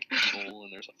sounds like evil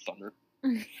and there's a thunder.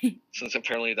 Since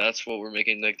apparently that's what we're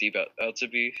making Neck Deep out to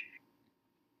be.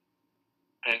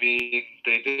 I mean,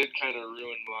 they did kind of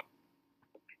ruin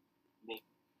my...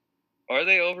 Are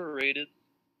they overrated?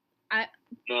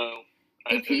 No.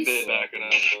 I think they back it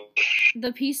up.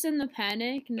 The Peace and the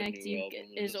Panic, The Neck new Deep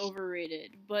album is is-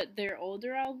 overrated, but their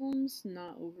older albums,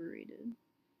 not overrated.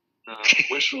 No,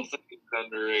 Wishful Thinking is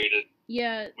underrated.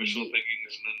 Yeah, Wishful Thinking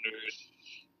is underrated.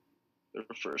 Their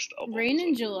first album. Rain was in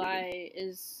underrated. July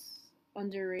is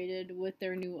underrated with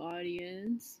their new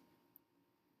audience.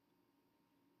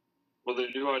 Well,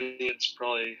 their new audience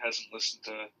probably hasn't listened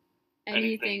to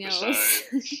Anything anything else?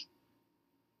 besides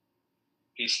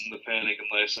Peace and the Panic and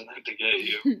Life's Out to Get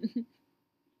You.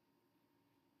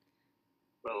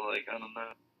 But, like, I don't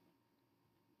know.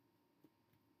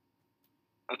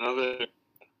 Another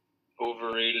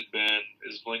overrated band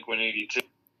is Blink-182.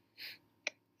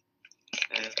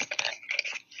 And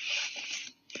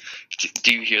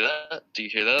Do you hear that? Do you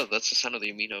hear that? That's the sound of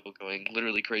the Amino going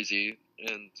literally crazy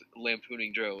and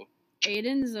lampooning Joe.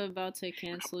 Aiden's about to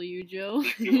cancel you, Joe.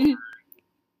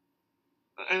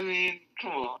 I mean,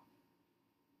 come on.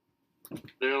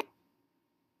 They're,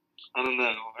 I don't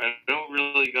know. I don't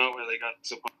really got where they got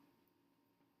so far.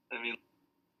 I mean,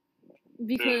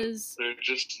 Because they're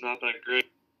just not that great.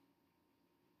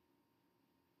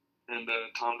 And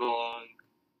Tom DeLonge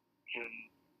can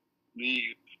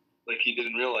leave like he did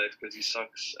in real life because he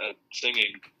sucks at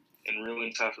singing and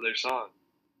ruins half of their song.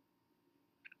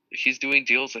 He's doing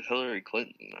deals with Hillary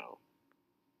Clinton now.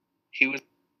 He was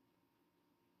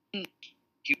in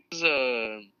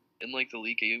like the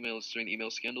leak emails during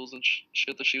email scandals and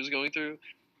shit that she was going through.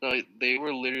 No, they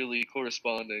were literally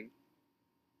corresponding.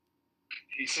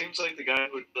 He seems like the guy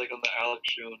who would be like on the Alex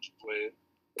Jones wave.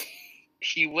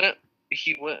 He went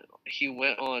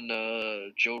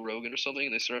on Joe Rogan or something,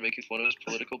 and they started making fun of his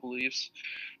political beliefs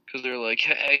because they're like,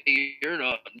 "Hey, you're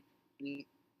not."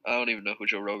 I don't even know who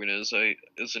Joe Rogan is.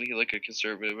 Isn't he like a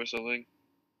conservative or something?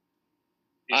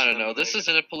 I don't know. This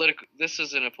isn't a political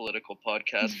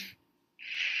podcast.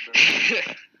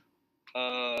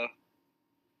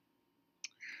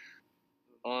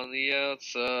 On the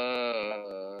outside.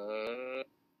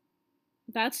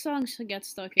 that song gets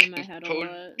stuck in my head a lot.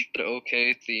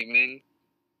 Okay theming.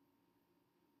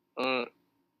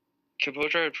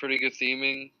 Composure had pretty good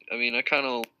theming. I mean,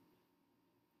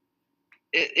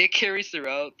 it carries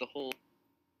throughout the whole.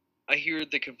 I hear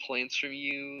the complaints from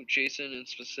you, Jason, in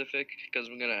specific, because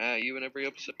I'm gonna at you in every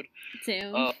episode.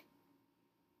 Damn.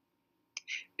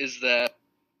 Is that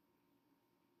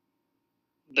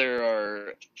there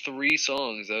are 3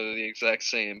 songs that are the exact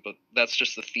same, but that's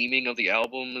just the theming of the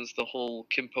album is the whole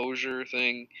composure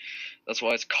thing. That's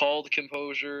why it's called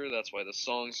Composure. That's why the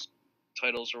songs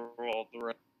titles are all the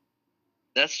right.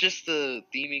 That's just the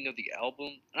theming of the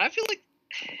album. And I feel like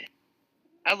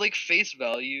at like face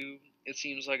value, it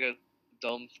seems like a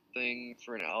dumb thing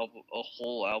for an album, a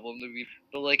whole album to be.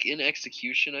 But like in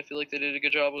execution, I feel like they did a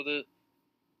good job with it.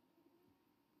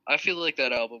 I feel like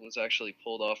that album was actually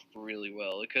pulled off really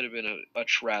well. It could have been a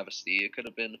travesty. It could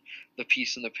have been The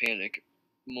Peace and the Panic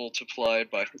multiplied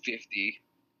by 50.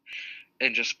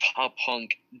 And just pop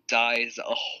punk dies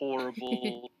a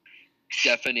horrible,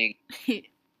 deafening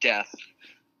death.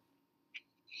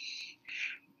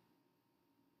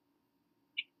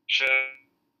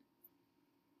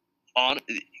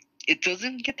 It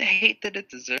doesn't get the hate that it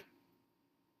deserves.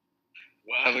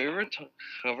 Wow. Have we ever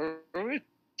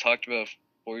talked about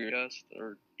Forecast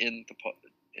or in the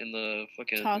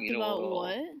fucking Talked about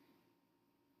what?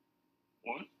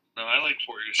 What? No, I like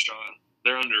Four Year Strong.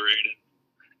 They're underrated.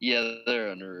 Yeah, they're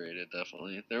underrated,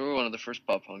 definitely. They were one of the first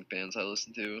pop punk bands I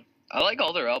listened to. I like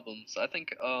all their albums. I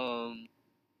think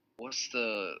what's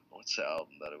the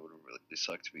album that it would really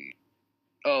suck to be?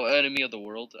 Oh, Enemy of the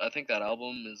World. I think that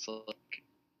album is like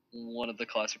one of the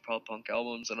classic pop punk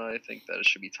albums, and I think that it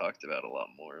should be talked about a lot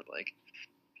more. Like,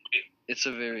 it's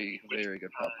a very, very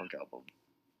good pop punk album.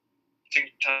 I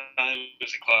think Time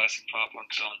is a classic pop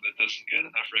punk song that doesn't get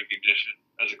enough recognition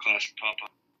as a classic pop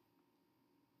punk.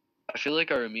 I feel like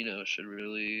Aramino should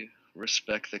really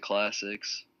respect the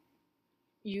classics.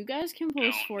 You guys can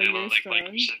post 4 years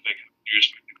strong.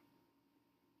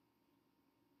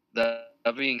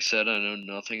 That being said, I know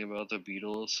nothing about the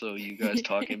Beatles, so you guys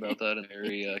talking about that is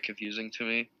very confusing to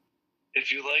me.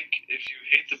 If you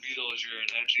hate the Beatles, you're an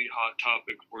edgy, hot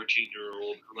topic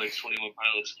 14-year-old who likes 21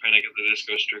 Pilots, Panic at the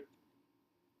Disco Strip.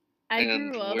 I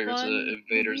grew up on the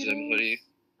Invader Zim hoodie.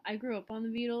 I grew up on the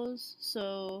Beatles,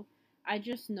 so I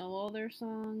just know all their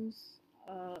songs.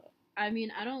 I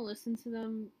mean, I don't listen to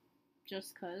them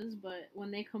just 'cause, but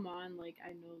when they come on, like,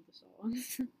 I know the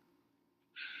songs.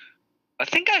 I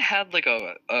think I had like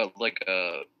a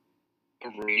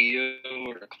radio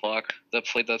or a clock that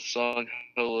played that song.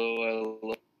 Hello, I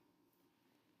love.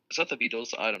 Is that the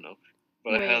Beatles? I don't know,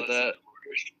 but Wait. I had that.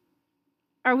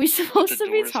 Are we supposed The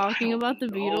to be Doors? talking I about the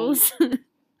don't Beatles?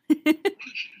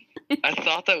 I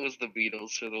thought that was the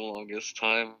Beatles for the longest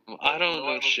time. I don't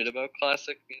know shit about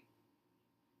classic.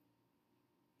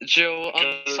 Joe,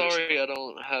 I'm sorry I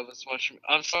don't have as much.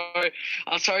 I'm sorry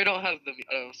I don't have the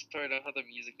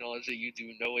music knowledge that you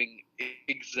do, knowing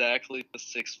exactly the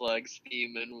Six Flags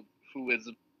theme and who is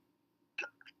The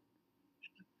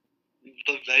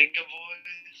Venga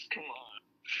Boys? Come on.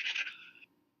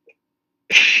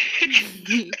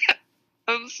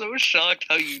 I'm so shocked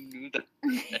how you knew that.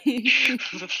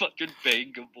 The fucking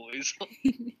Venga Boys. I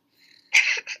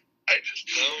just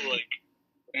know, like.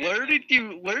 Where did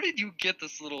you get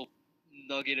this little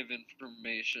nugget of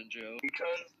information, Joe?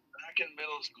 Because back in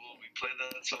middle school, we played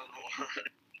that song hard.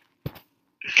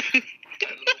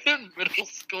 In middle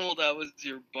school, that was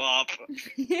your bop. No,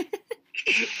 it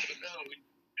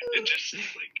just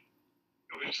like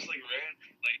random.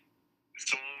 Like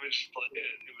someone would just play it.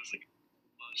 It was like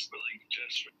most, but like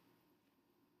just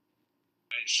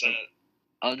I said.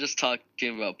 I'm just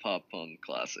talking about pop punk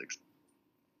classics.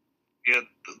 Yeah,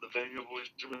 the Venga Boys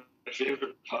are my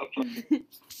favorite pop punk.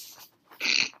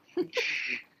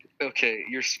 Okay,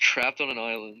 you're trapped on an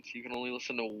island. You can only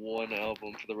listen to one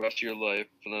album for the rest of your life,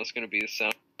 and that's going to be the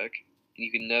soundtrack.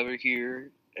 You can never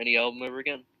hear any album ever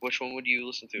again. Which one would you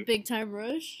listen to? Big Time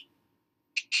Rush?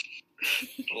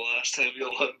 The Last Time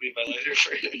You'll Love Me by Lighter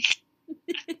Freight.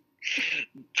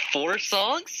 4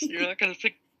 songs? You're not going to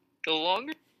pick the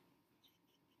longer?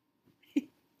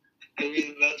 I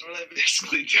mean, that's what I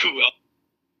basically do well.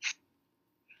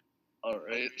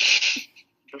 Alright.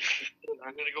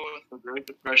 I'm gonna go with The Great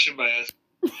Depression by S.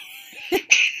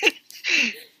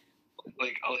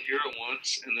 Like, I'll hear it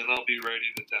once, and then I'll be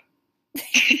ready to die.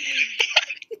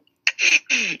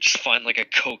 Just find like a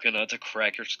coconut to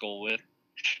crack your skull with.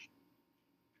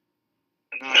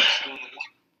 And then I'll just go in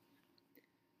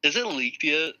the Is it leaked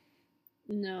yet?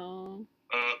 No.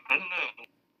 I don't know.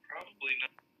 Probably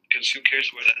not. Because who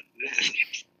cares what that is?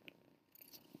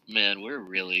 Man, we're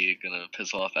really gonna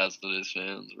piss off As It Is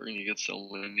fans. We're gonna get so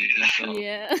many mean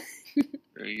Yeah. We're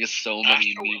gonna get so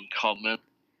many mean comments.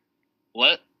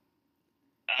 What?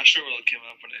 Astroworld came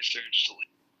up when I searched.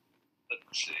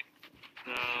 Let's see.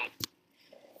 No.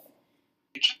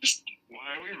 Why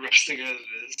are we rusting as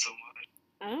it is so much?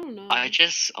 I don't know. I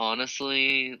just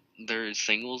honestly, their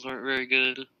singles weren't very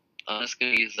good. I'm just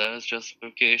gonna use that as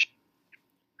justification.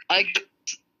 I guess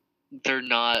they're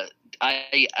not.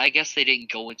 I guess they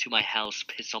didn't go into my house,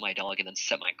 piss on my dog, and then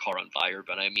set my car on fire.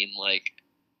 But I mean, like,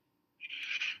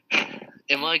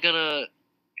 am I gonna?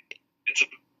 It's a at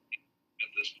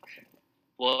this point.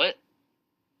 What?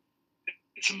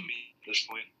 It's a meme at this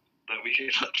point that we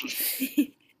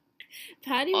hate.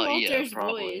 Patty Yeah, Walter's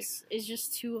probably. voice is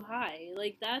just too high.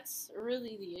 Like, that's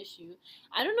really the issue.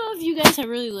 I don't know if you guys have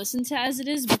really listened to As It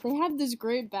Is, but they have this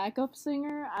great backup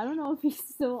singer. I don't know if he's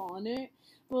still on it,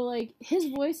 but, like, his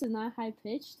voice is not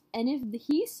high-pitched, and if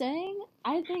he sang,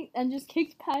 I think, and just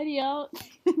kicked Patty out,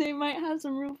 they might have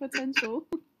some real potential.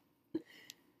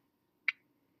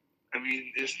 I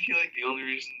mean, isn't he like the only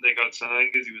reason they got signed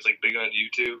because he was like big on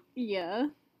YouTube? Yeah.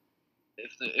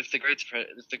 If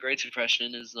the Great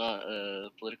Depression is not a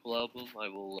political album, I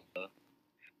will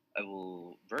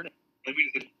burn it. I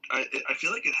mean, I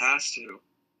feel like it has to.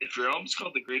 If your album's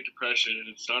called The Great Depression and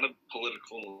it's not a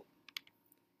political,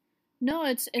 No,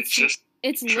 it's just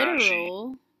it's trashy.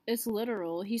 literal. It's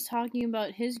literal. He's talking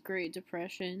about his Great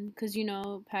Depression because, you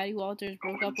know, Patty Walters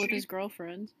broke up is with he? his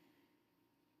girlfriend.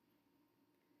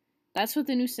 That's what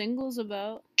the new single's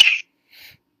about.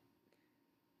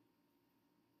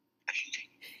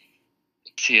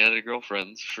 He had a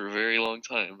girlfriend for a very long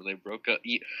time, and they broke up.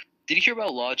 Did you hear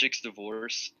about Logic's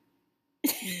divorce?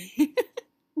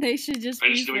 They should just I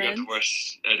be just knew he got friends.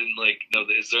 divorced. I didn't like know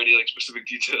that. Is there any like specific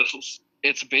details?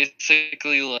 It's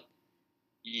basically like,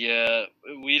 yeah,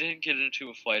 we didn't get into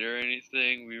a fight or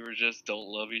anything. We were just don't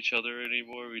love each other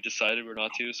anymore. We decided we're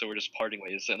not to, so we're just parting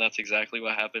ways, and that's exactly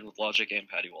what happened with Logic and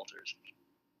Patty Walters.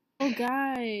 Oh,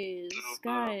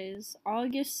 guys,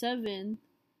 August 7th,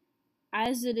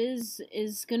 As It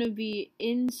Is gonna be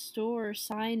in-store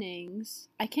signings.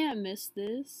 I can't miss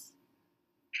this.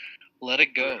 Let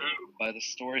It Go by The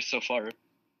Story So Far.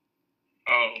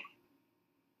 Oh,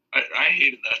 I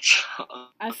hated that song.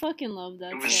 I fucking love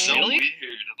that It was song. so Really?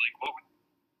 weird. Like, what?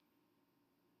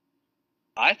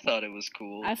 I thought it was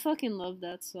cool. I fucking love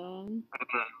that song. I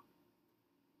don't know.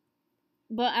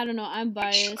 But I don't know, I'm It's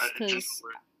biased just because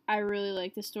weird. I really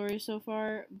like the story so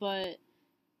far, but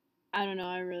I don't know,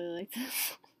 I really like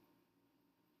this.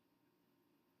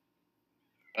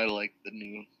 I like the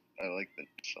new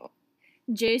song.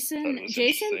 Jason Thought it was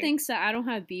Jason interesting. thinks that I don't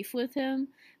have beef with him,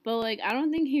 but like I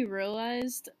don't think he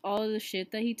realized all of the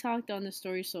shit that he talked on the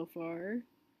story so far.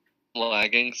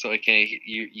 Lagging, so I can't.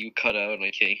 You cut out, and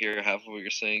I can't hear half of what you're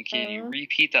saying. Can you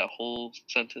repeat that whole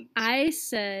sentence? I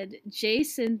said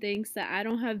Jason thinks that I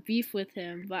don't have beef with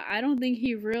him, but I don't think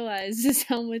he realizes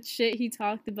how much shit he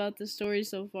talked about the story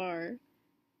so far.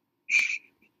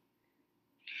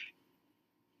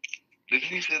 Didn't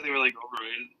he say they were like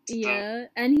overrated? Yeah,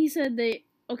 and he said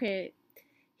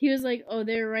he was like, oh,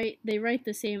 they write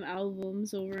the same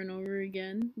albums over and over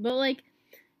again, but like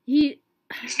He's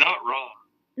not wrong.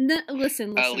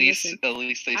 Listen. At least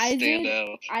they stand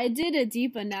out. I did a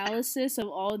deep analysis of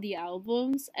all the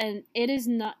albums, and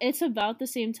it's about the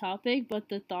same topic, but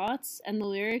the thoughts and the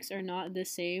lyrics are not the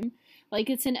same. Like,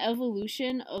 it's an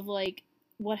evolution of like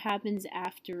what happens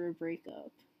after a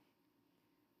breakup.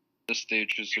 The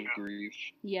stages of grief.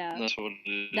 Yeah. That's what it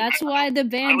is. That's why the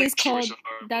band like is the story called so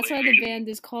far, that's like, why I the can- band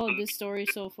is called The Story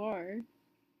So Far.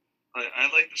 I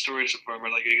like the story so far,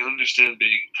 but like I can understand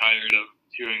being tired of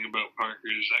hearing about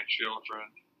Parker's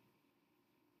ex-girlfriend.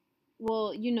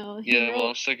 Well, you know, he Yeah, well, I'm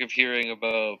wrote sick of hearing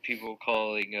about people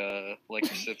calling like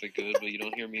Pacific good, but you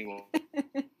don't hear me well.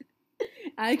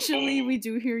 Actually, we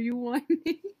do hear you whining.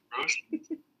 Roast?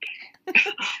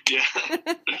 Yeah,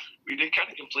 we did kind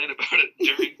of complain about it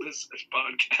during this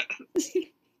podcast.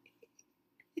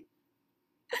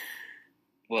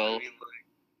 Well, I mean, like,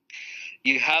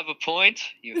 you have a point.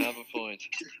 You have a point.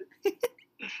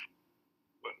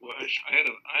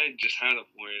 I just had a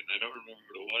point. I don't remember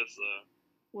what it was though.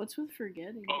 What's with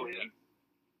forgetting? Oh dude?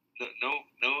 yeah.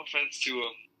 No offense to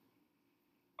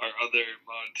our other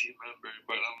mod team member,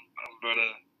 but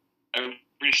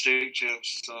every State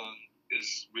Champs song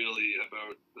is really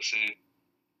about the same.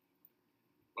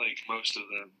 Like most of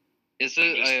them. Is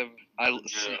it? I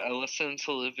listened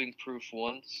to Living Proof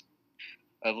once.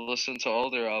 I've listened to all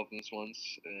their albums once,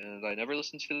 and I never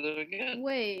listened to them again.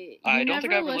 Wait, I don't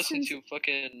think I ever listened to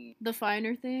fucking The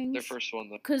Finer Things? their first one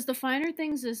though. Because The Finer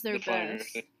Things is their The Finer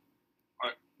best. Thing.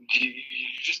 You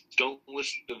just don't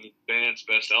listen to the band's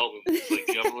best albums. Like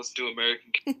you haven't listened to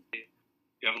American Candy.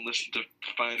 You haven't listened to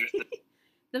Finer Things.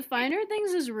 The Finer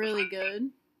Things is really good.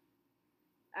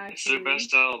 It's Actually. their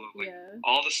best album. Like Yeah.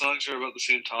 all the songs are about the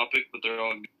same topic, but they're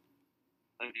all good.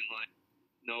 I mean, like,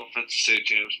 no offense to State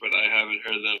Champs, but I haven't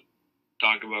heard them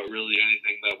talk about really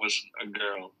anything that wasn't a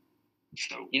girl.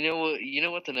 So You know what? You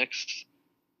know what the next.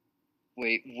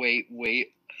 Wait.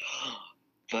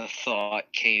 The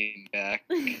thought came back.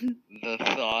 The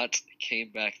thought came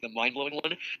back. The mind blowing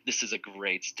one. This is a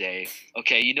great day.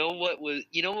 Okay, you know what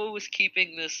was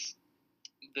keeping this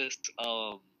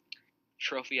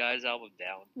Trophy Eyes album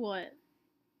down? What?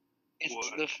 It's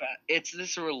What? it's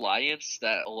this reliance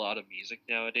that a lot of music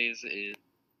nowadays is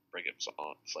breakup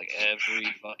songs. Like every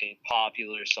fucking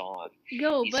popular song.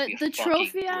 Yo, needs to but be a the fucking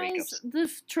Trophy breakup Eyes,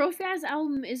 the Trophy Eyes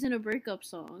album isn't a breakup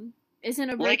song. Isn't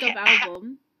a Like, breakup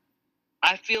album.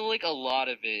 I feel like a lot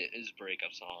of it is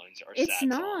breakup songs or It's sad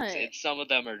not. songs. And some of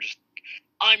them are just,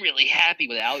 I'm really happy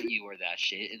without you or that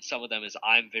shit. And some of them is,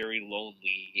 I'm very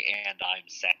lonely and I'm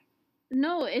sad.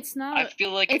 No, it's not. I feel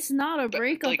like It's not a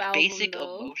breakup like album basic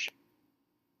though. emotion.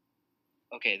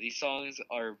 Okay, these songs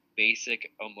are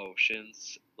basic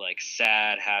emotions, like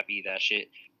sad, happy, that shit.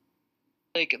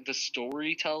 Like the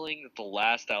storytelling that the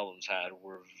last albums had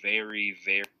were very,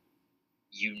 very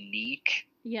unique.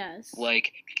 Yes.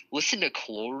 Like, listen to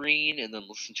Chlorine and then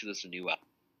listen to this new album.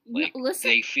 No, Like, listen.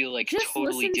 they feel like Just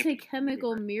totally listen to different.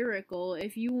 Chemical Miracle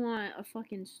if you want a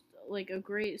fucking like a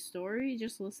great story.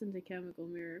 Just listen to Chemical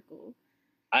Miracle.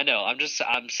 I know.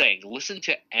 I'm saying, listen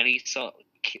to any song,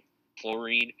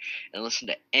 Chlorine, and listen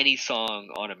to any song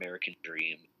on American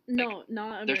Dream. No, not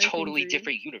American They're totally Dream.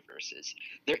 different universes.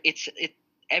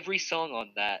 Every song on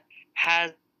that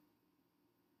has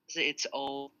its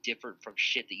own different from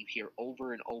shit that you hear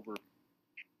over and over,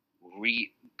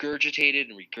 regurgitated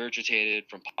and regurgitated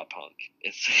from pop punk.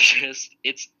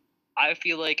 I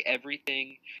feel like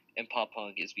everything in pop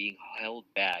punk is being held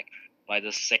back by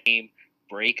the same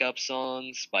breakup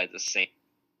songs, by the same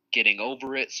getting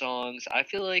over it songs. I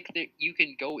feel like that you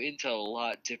can go into a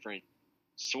lot different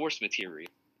source material.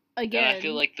 Again, And I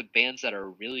feel like the bands that are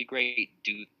really great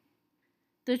do.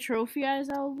 The Trophy Eyes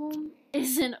album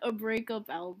isn't a breakup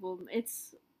album.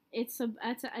 It's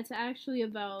actually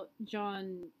about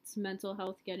John's mental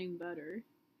health getting better.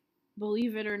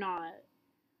 Believe it or not.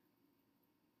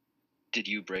 Did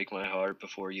you break my heart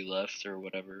before you left or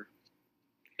whatever?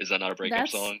 Is that not a breakup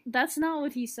song? That's not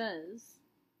what he says.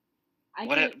 I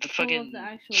What can't the pull fucking- up the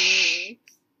actual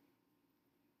lyrics.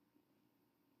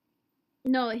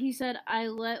 No, he said, "I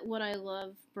let what I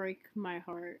love break my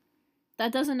heart."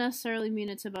 That doesn't necessarily mean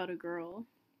it's about a girl.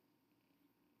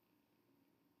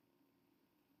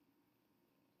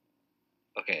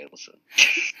 Okay, listen.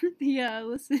 Yeah,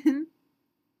 listen.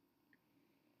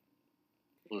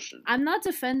 Listen. I'm not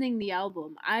defending the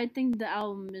album. I think the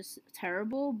album is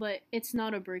terrible, but it's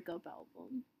not a breakup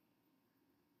album.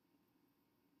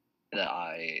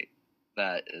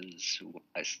 That is what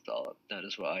I thought. That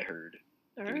is what I heard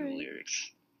through the Alright.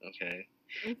 lyrics. Okay.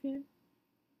 Okay.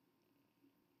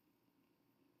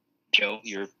 Joe,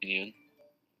 your opinion?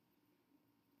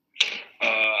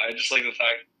 I just like the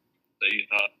fact that you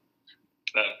thought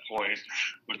that point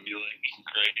would be like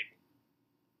great,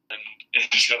 and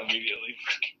it just got immediately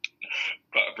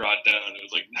brought down. It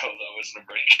was like, no, that wasn't a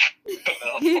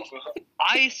break.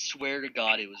 I swear to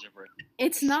God it was a break.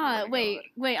 It's I swear not. to Wait, God.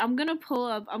 wait. I'm gonna pull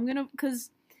up. Cause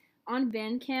on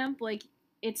Bandcamp, like,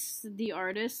 it's the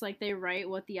artist, like, they write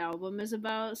what the album is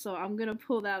about. So I'm gonna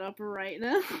pull that up right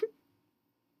now.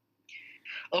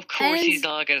 Of course, And- he's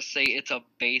not gonna say it's a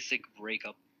basic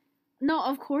breakup. No,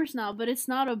 of course not. But it's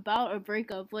not about a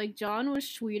breakup. Like, John was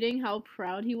tweeting how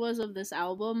proud he was of this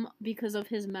album because of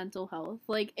his mental health.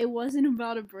 Like, it wasn't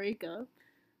about a breakup.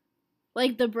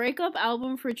 Like, the breakup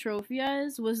album for Trophy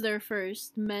Eyes was their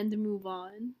first, Mend Move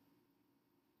On.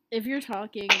 If you're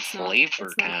talking, it's not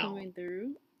Flavor Town. coming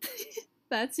through.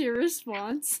 That's your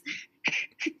response.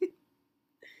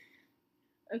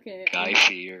 Okay. Guy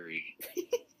Fieri.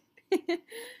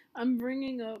 I'm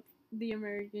bringing up The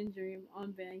American Dream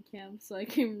on Bandcamp so I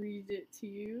can read it to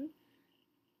you.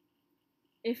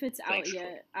 If it's out Thanks for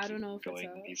yet. I don't know if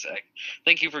it's out.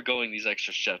 Thank you for going these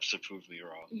extra steps to prove me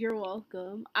wrong. You're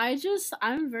welcome.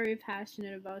 I'm very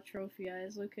passionate about Trophy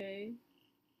Eyes, okay?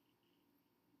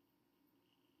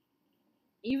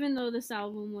 Even though this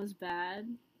album was bad,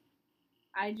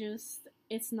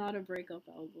 it's not a breakup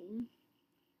album.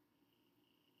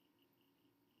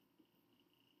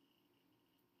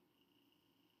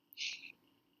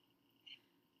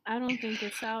 I don't think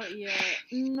it's out yet.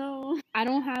 No. I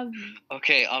don't have...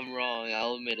 Okay, I'm wrong.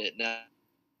 I'll admit it now.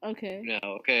 Okay. No,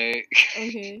 okay.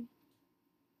 Okay.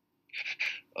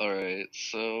 Alright,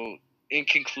 so in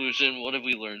conclusion, what have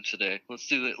we learned today? Let's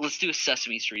do a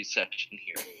Sesame Street section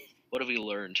here. What have we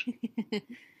learned?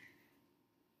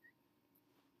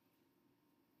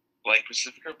 Like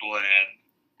Pacifica Bland,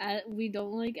 We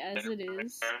don't like As It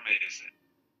Is. They're amazing.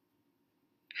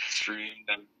 Stream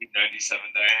 1997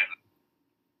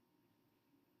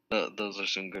 Diana. Those are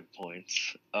some good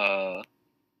points.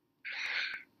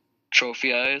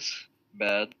 Trophy Eyes,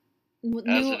 bad.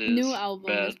 New album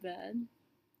bad. is bad.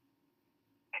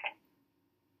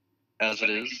 As It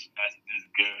Is,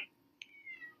 good.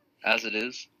 As It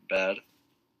Is, bad.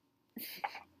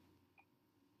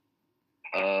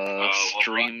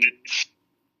 Stream.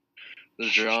 The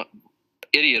drop.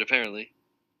 Idiot, apparently.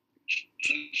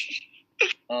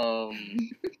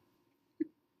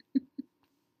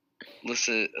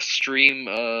 Listen, stream,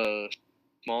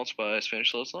 Smalls by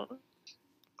Spanish Love Song.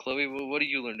 Chloe, what do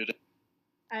you learn today?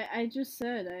 I just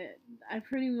said, I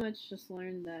pretty much just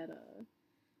learned that,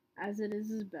 As It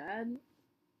Is bad,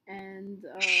 and,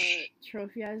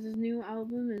 Trophy Eyes' new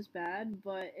album is bad,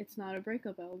 but it's not a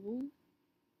breakup album.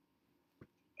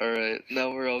 Alright,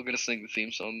 now we're all gonna sing the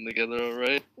theme song together,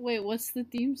 alright? Wait, what's the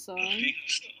theme song?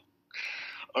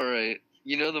 Alright,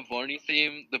 you know the Barney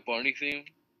theme? The Barney theme?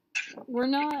 We're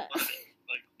not...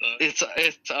 It's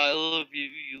I love you,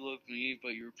 you love me,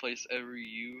 but you replace every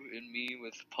you in me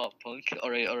with pop punk.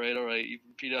 Alright, you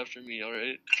repeat after me,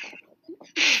 alright?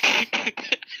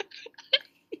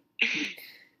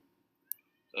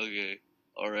 Okay,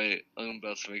 alright, I'm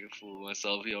about to make a fool of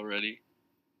myself, you all ready?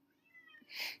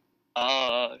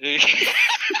 I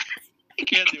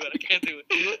can't do it.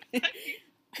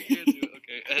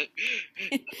 Okay.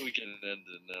 We can end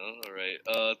it now. Alright.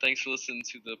 Thanks for listening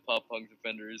to the Pop Punk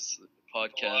Defenders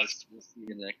podcast. We'll see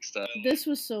you next time. This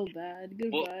was so bad.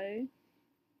 Goodbye.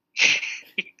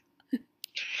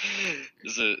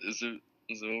 Is it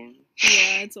over?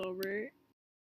 Yeah, it's over.